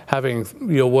having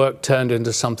your work turned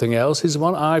into something else is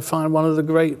I find one of the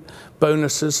great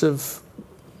bonuses of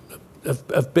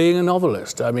being a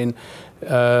novelist. I mean,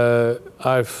 the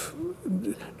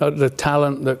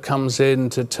talent that comes in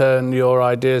to turn your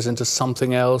ideas into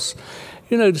something else.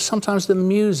 You know, sometimes the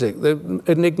music, the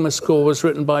Enigma score was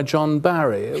written by John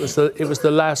Barry. It was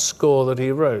the last score that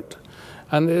he wrote,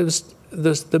 and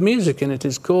the music in it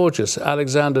is gorgeous.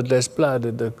 Alexander Desplat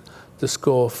did the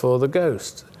score for The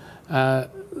Ghost.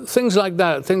 Things like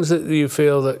that, things that you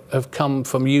feel that have come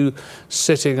from you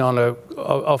sitting on a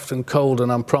often cold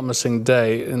and unpromising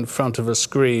day in front of a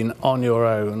screen on your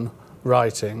own,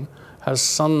 writing, has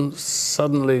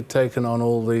suddenly taken on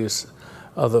all these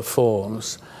other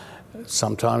forms.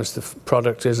 Sometimes the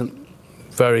product isn't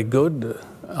very good.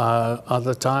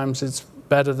 Other times it's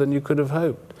better than you could have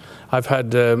hoped. I've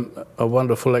had a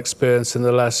wonderful experience in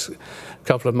the last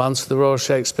couple of months. The Royal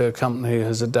Shakespeare Company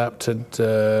has adapted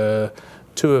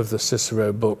 2 of the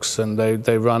Cicero books, and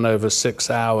they run over 6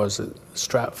 hours at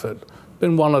Stratford.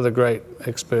 Been one of the great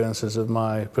experiences of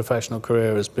my professional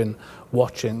career has been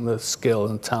watching the skill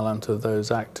and talent of those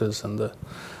actors and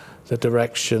the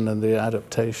direction and the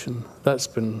adaptation. That's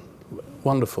been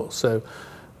wonderful. So,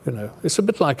 you know, it's a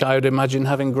bit like I would imagine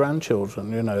having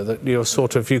grandchildren, you know, that you're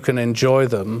sort of, you can enjoy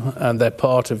them and they're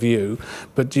part of you,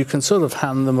 but you can sort of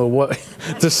hand them away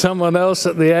to someone else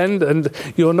at the end, and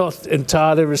you're not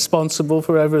entirely responsible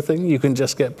for everything. You can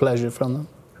just get pleasure from them.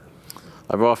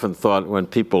 I've often thought when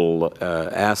people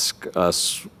ask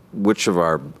us which of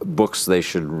our books they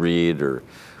should read or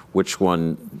which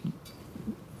one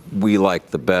we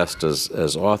like the best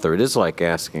as author, it is like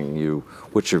asking you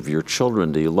which of your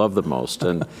children do you love the most.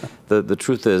 And the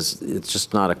truth is, it's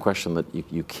just not a question that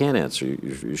you can answer.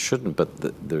 You shouldn't, but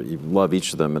you love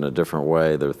each of them in a different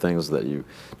way. There are things that you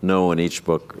know in each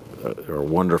book are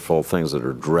wonderful, things that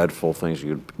are dreadful, things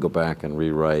you could go back and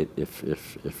rewrite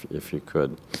if you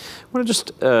could. I want to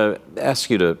just ask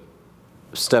you to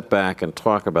step back and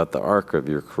talk about the arc of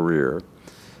your career.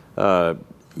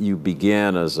 You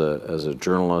began as a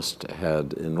journalist,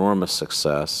 had enormous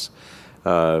success,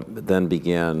 then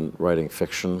began writing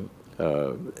fiction,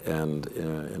 and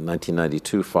in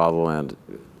 1992, Fatherland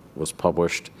was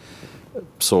published,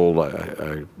 sold,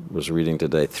 I was reading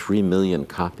today, 3 million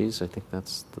copies. I think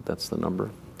that's the number.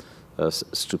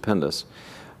 Stupendous.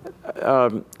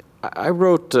 I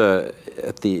wrote in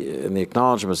the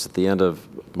acknowledgments at the end of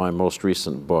my most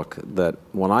recent book that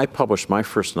when I published my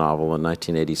first novel in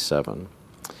 1987,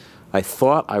 I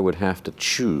thought I would have to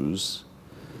choose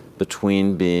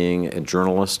between being a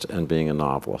journalist and being a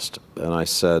novelist. And I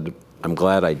said, I'm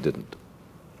glad I didn't.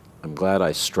 I'm glad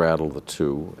I straddled the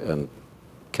two and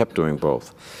kept doing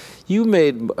both. You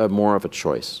made more of a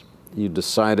choice. You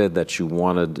decided that you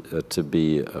wanted to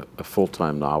be a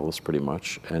full-time novelist, pretty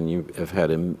much, and you have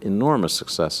had enormous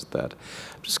success at that.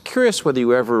 I'm just curious whether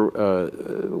you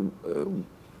ever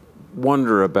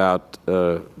wonder about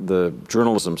the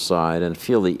journalism side and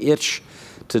feel the itch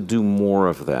to do more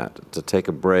of that, to take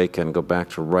a break and go back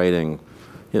to writing,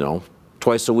 you know,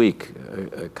 twice a week,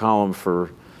 a column for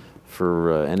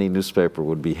any newspaper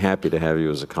would be happy to have you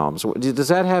as a columnist. So does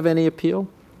that have any appeal?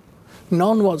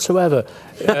 None whatsoever.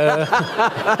 It's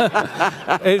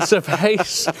a very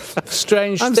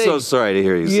strange thing. I'm so sorry to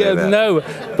hear you say that. No,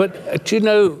 but do you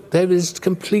know, that is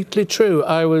completely true.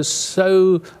 I was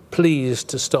so pleased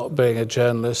to stop being a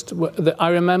journalist.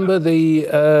 I remember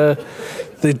the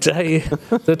day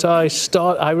that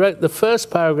I wrote the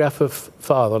first paragraph of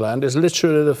Fatherland. Is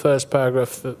literally the first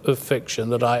paragraph of fiction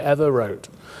that I ever wrote,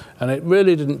 and it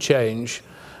really didn't change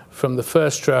from the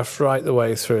first draft right the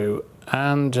way through.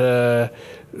 And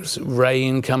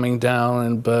rain coming down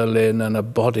in Berlin, and a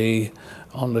body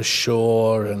on the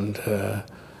shore, and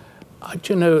I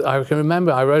can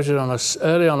remember I wrote it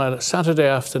early on a Saturday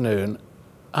afternoon,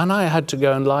 and I had to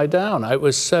go and lie down. It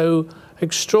was so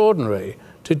extraordinary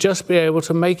to just be able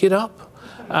to make it up.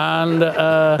 And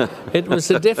it was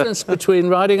the difference between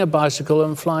riding a bicycle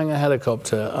and flying a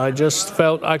helicopter. I just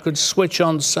felt I could switch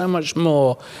on so much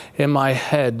more in my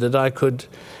head that I could.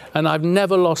 And I've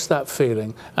never lost that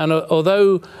feeling. And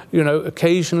although,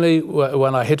 occasionally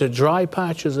when I hit a dry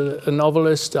patch as a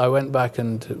novelist, I went back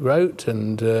and wrote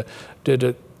and did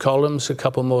a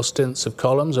couple more stints of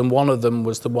columns, and one of them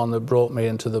was the one that brought me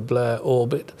into the Blair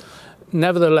orbit.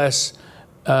 Nevertheless,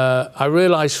 I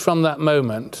realized from that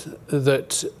moment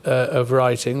of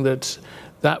writing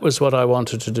that was what I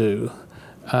wanted to do.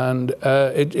 And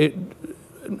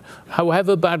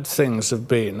however bad things have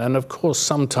been, and of course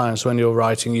sometimes when you're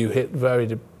writing you hit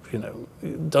it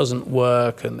doesn't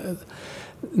work, and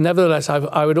nevertheless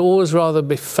I would always rather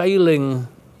be failing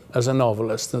as a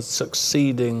novelist than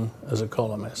succeeding as a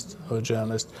columnist or a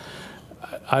journalist.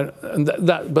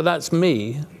 But that's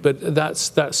me, but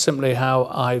that's simply how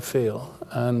I feel.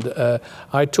 And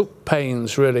I took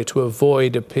pains really to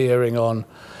avoid appearing on,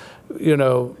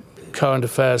 current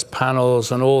affairs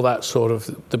panels and all that sort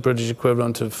of, the British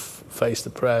equivalent of Face the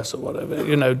Press or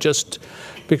whatever, just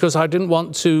because I didn't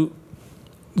want to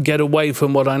get away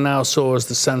from what I now saw as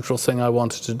the central thing I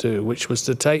wanted to do, which was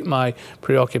to take my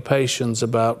preoccupations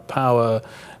about power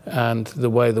and the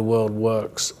way the world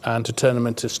works and to turn them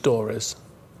into stories.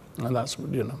 And that's,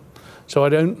 so I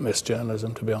don't miss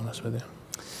journalism, to be honest with you.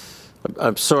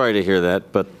 I'm sorry to hear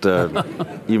that, but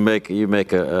you make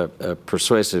a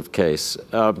persuasive case.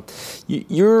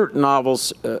 Your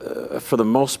novels, for the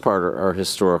most part, are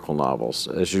historical novels.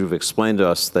 As you've explained to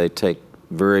us, they take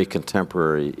very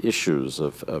contemporary issues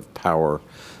of power,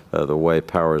 the way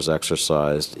power is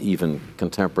exercised, even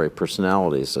contemporary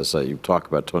personalities. As you talk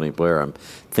about Tony Blair, I'm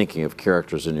thinking of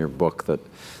characters in your book that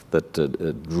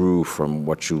drew from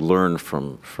what you learned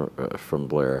from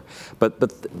Blair, but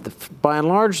by and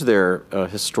large they're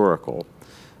historical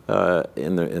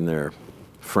in their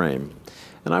frame,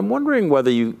 and I'm wondering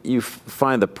whether you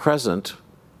find the present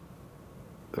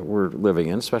that we're living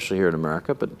in, especially here in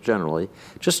America, but generally,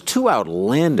 just too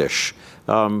outlandish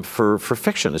for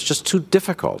fiction. It's just too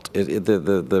difficult.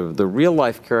 The real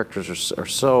life characters are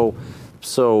so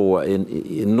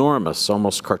enormous,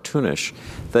 almost cartoonish,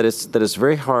 that it's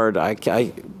very hard.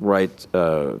 I write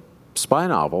spy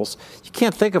novels. You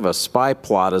can't think of a spy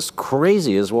plot as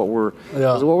crazy as what we're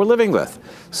living with.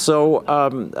 So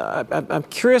I'm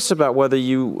curious about whether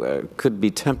you could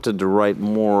be tempted to write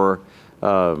more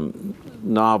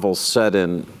novels set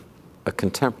in a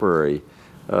contemporary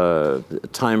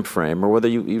time frame, or whether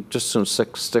you just soon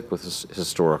stick with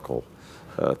historical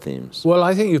themes. Well,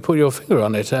 I think you put your finger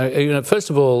on it. First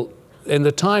of all, in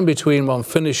the time between one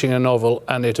finishing a novel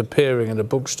and it appearing in a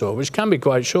bookstore, which can be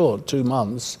quite short, 2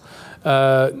 months,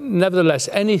 nevertheless,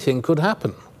 anything could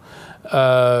happen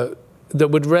that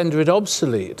would render it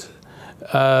obsolete.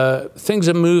 Things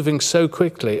are moving so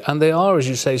quickly, and they are, as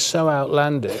you say, so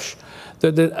outlandish,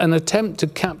 that an attempt to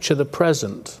capture the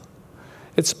present,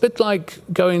 it's a bit like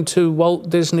going to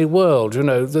Walt Disney World.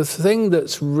 The thing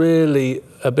that's really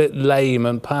a bit lame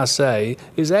and passé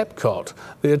is Epcot,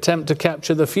 the attempt to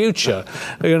capture the future.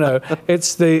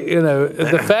 It's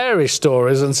the fairy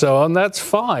stories and so on. That's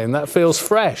fine. That feels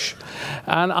fresh,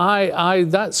 and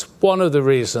that's one of the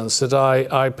reasons that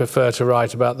I prefer to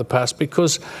write about the past,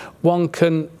 because one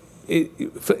can.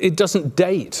 It doesn't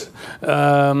date,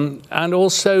 and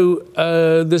also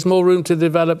there's more room to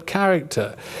develop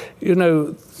character. you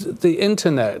know, the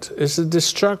internet is the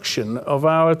destruction of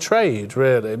our trade,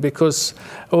 really, because,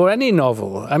 or any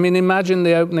novel. I mean, imagine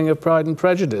the opening of Pride and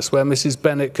Prejudice, where Mrs.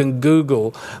 Bennet can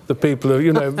Google the people who,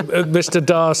 you know, Mr.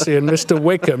 Darcy and Mr.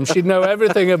 Wickham. She'd know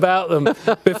everything about them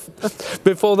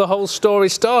before the whole story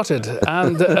started.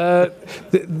 And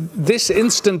this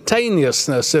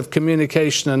instantaneousness of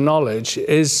communication and knowledge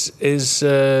is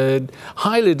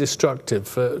highly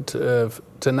destructive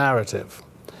to narrative.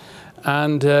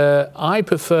 And I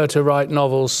prefer to write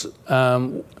novels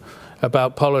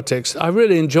about politics. I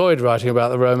really enjoyed writing about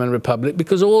the Roman Republic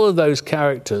because all of those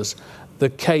characters, the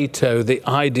Cato, the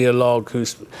ideologue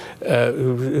who's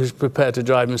prepared to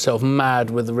drive himself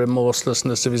mad with the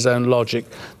remorselessness of his own logic,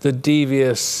 the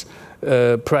devious,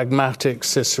 pragmatic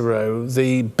Cicero,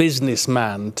 the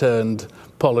businessman turned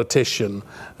politician,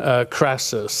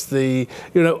 Crassus,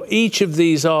 each of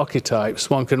these archetypes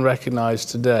one can recognize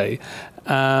today.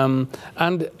 And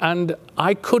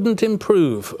I couldn't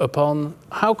improve upon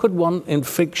how could one in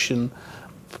fiction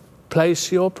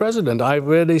place your president. I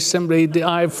really simply,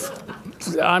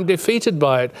 I'm defeated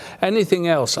by it. Anything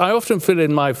else, I often feel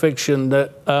in my fiction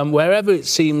that wherever it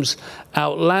seems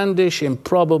outlandish,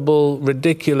 improbable,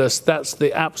 ridiculous, that's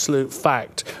the absolute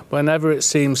fact. Whenever it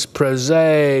seems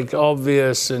prosaic,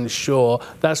 obvious and sure,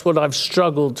 that's what I've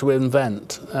struggled to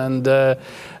invent. And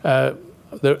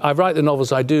I write the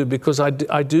novels I do because I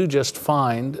do just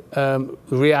find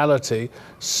reality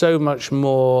so much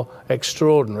more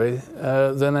extraordinary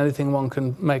than anything one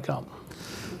can make up.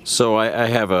 So I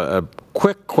have a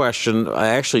quick question. I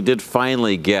actually did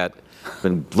finally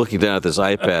been looking down at this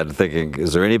iPad and thinking,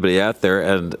 is there anybody out there?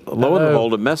 And lo and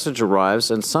behold, a message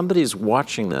arrives, and somebody's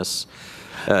watching this.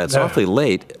 It's awfully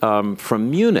late,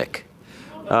 from Munich.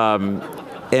 Be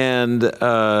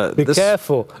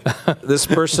careful. This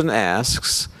person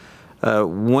asks,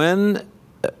 when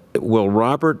will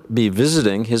Robert be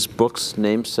visiting his book's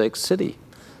namesake city?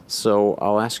 So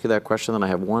I'll ask you that question, then I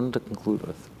have one to conclude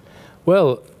with.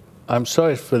 Well, I'm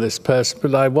sorry for this person,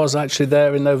 but I was actually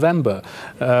there in November,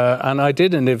 and I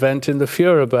did an event in the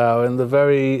Führerbau, in the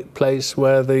very place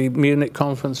where the Munich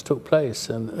conference took place,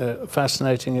 and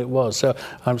fascinating it was. So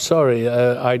I'm sorry,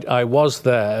 I was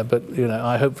there, but you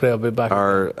know, hopefully I'll be back.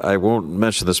 I won't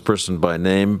mention this person by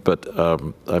name, but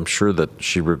I'm sure that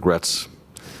she regrets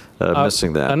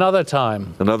missing that. Another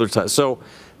time. Another time. So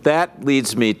that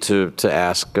leads me to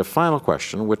ask a final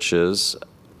question, which is,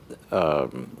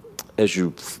 as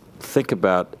you think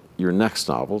about your next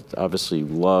novel, obviously you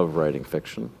love writing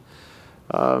fiction.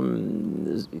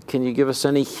 Can you give us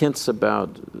any hints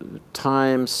about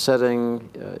time, setting,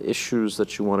 issues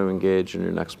that you want to engage in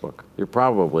your next book? You're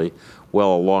probably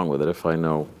well along with it, if I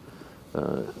know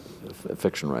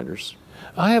fiction writers.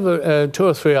 I have 2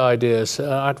 or 3 ideas.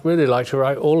 I'd really like to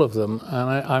write all of them, and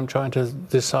I'm trying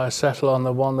to settle on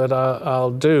the one that I'll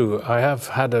do. I have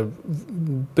had a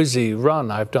busy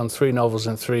run. I've done 3 novels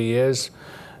in 3 years,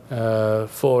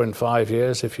 4 in 5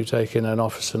 years if you take in An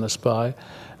Officer and a Spy.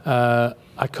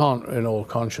 I can't, in all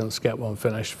conscience, get one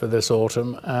finished for this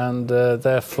autumn, and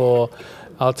therefore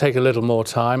I'll take a little more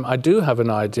time. I do have an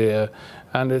idea,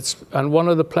 and one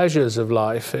of the pleasures of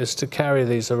life is to carry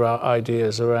these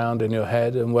ideas around in your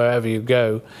head, and wherever you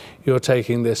go, you're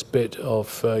taking this bit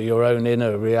of your own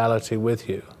inner reality with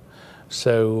you.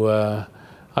 So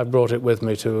I brought it with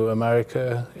me to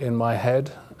America in my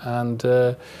head, and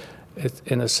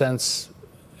in a sense,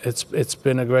 it's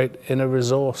been a great inner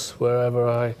resource wherever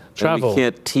I travel. And we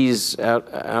can't tease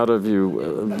out of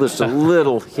you just a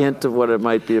little hint of what it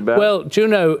might be about? Well, do you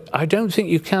know, I don't think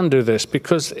you can do this,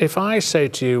 because if I say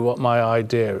to you what my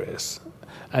idea is,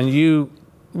 and you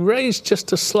raise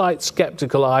just a slight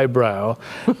skeptical eyebrow,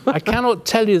 I cannot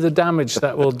tell you the damage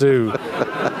that will do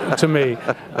to me.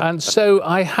 And so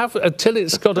I have, until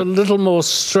it's got a little more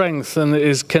strength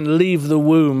and can leave the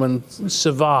womb and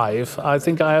survive, I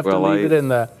think I have to leave it in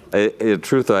there. In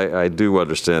truth, I do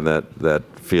understand that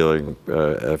feeling.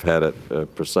 I've had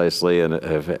it precisely, and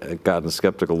have gotten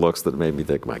skeptical looks that made me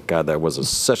think, my God, that was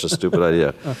such a stupid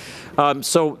idea.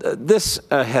 So this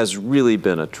has really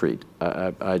been a treat.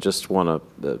 I just want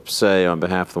to say on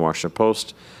behalf of the Washington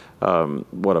Post,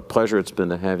 what a pleasure it's been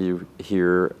to have you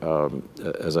here.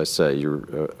 As I say,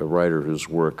 you're a writer whose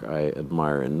work I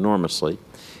admire enormously,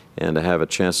 and to have a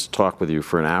chance to talk with you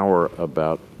for an hour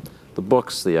about the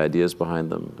books, the ideas behind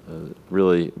them,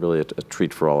 really, really a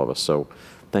treat for all of us. So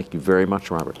thank you very much,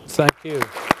 Robert. Thank you.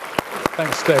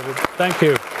 Thanks, David. Thank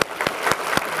you.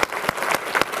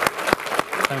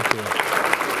 Thank you.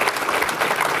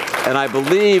 And I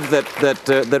believe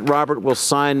that Robert will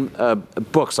sign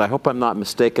books. I hope I'm not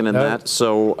mistaken in that.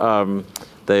 So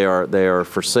they are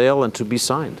for sale and to be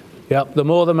signed. Yep, the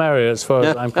more the merrier as far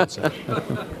as I'm concerned.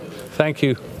 Thank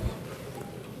you.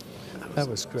 That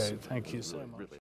was great. Thank you so much.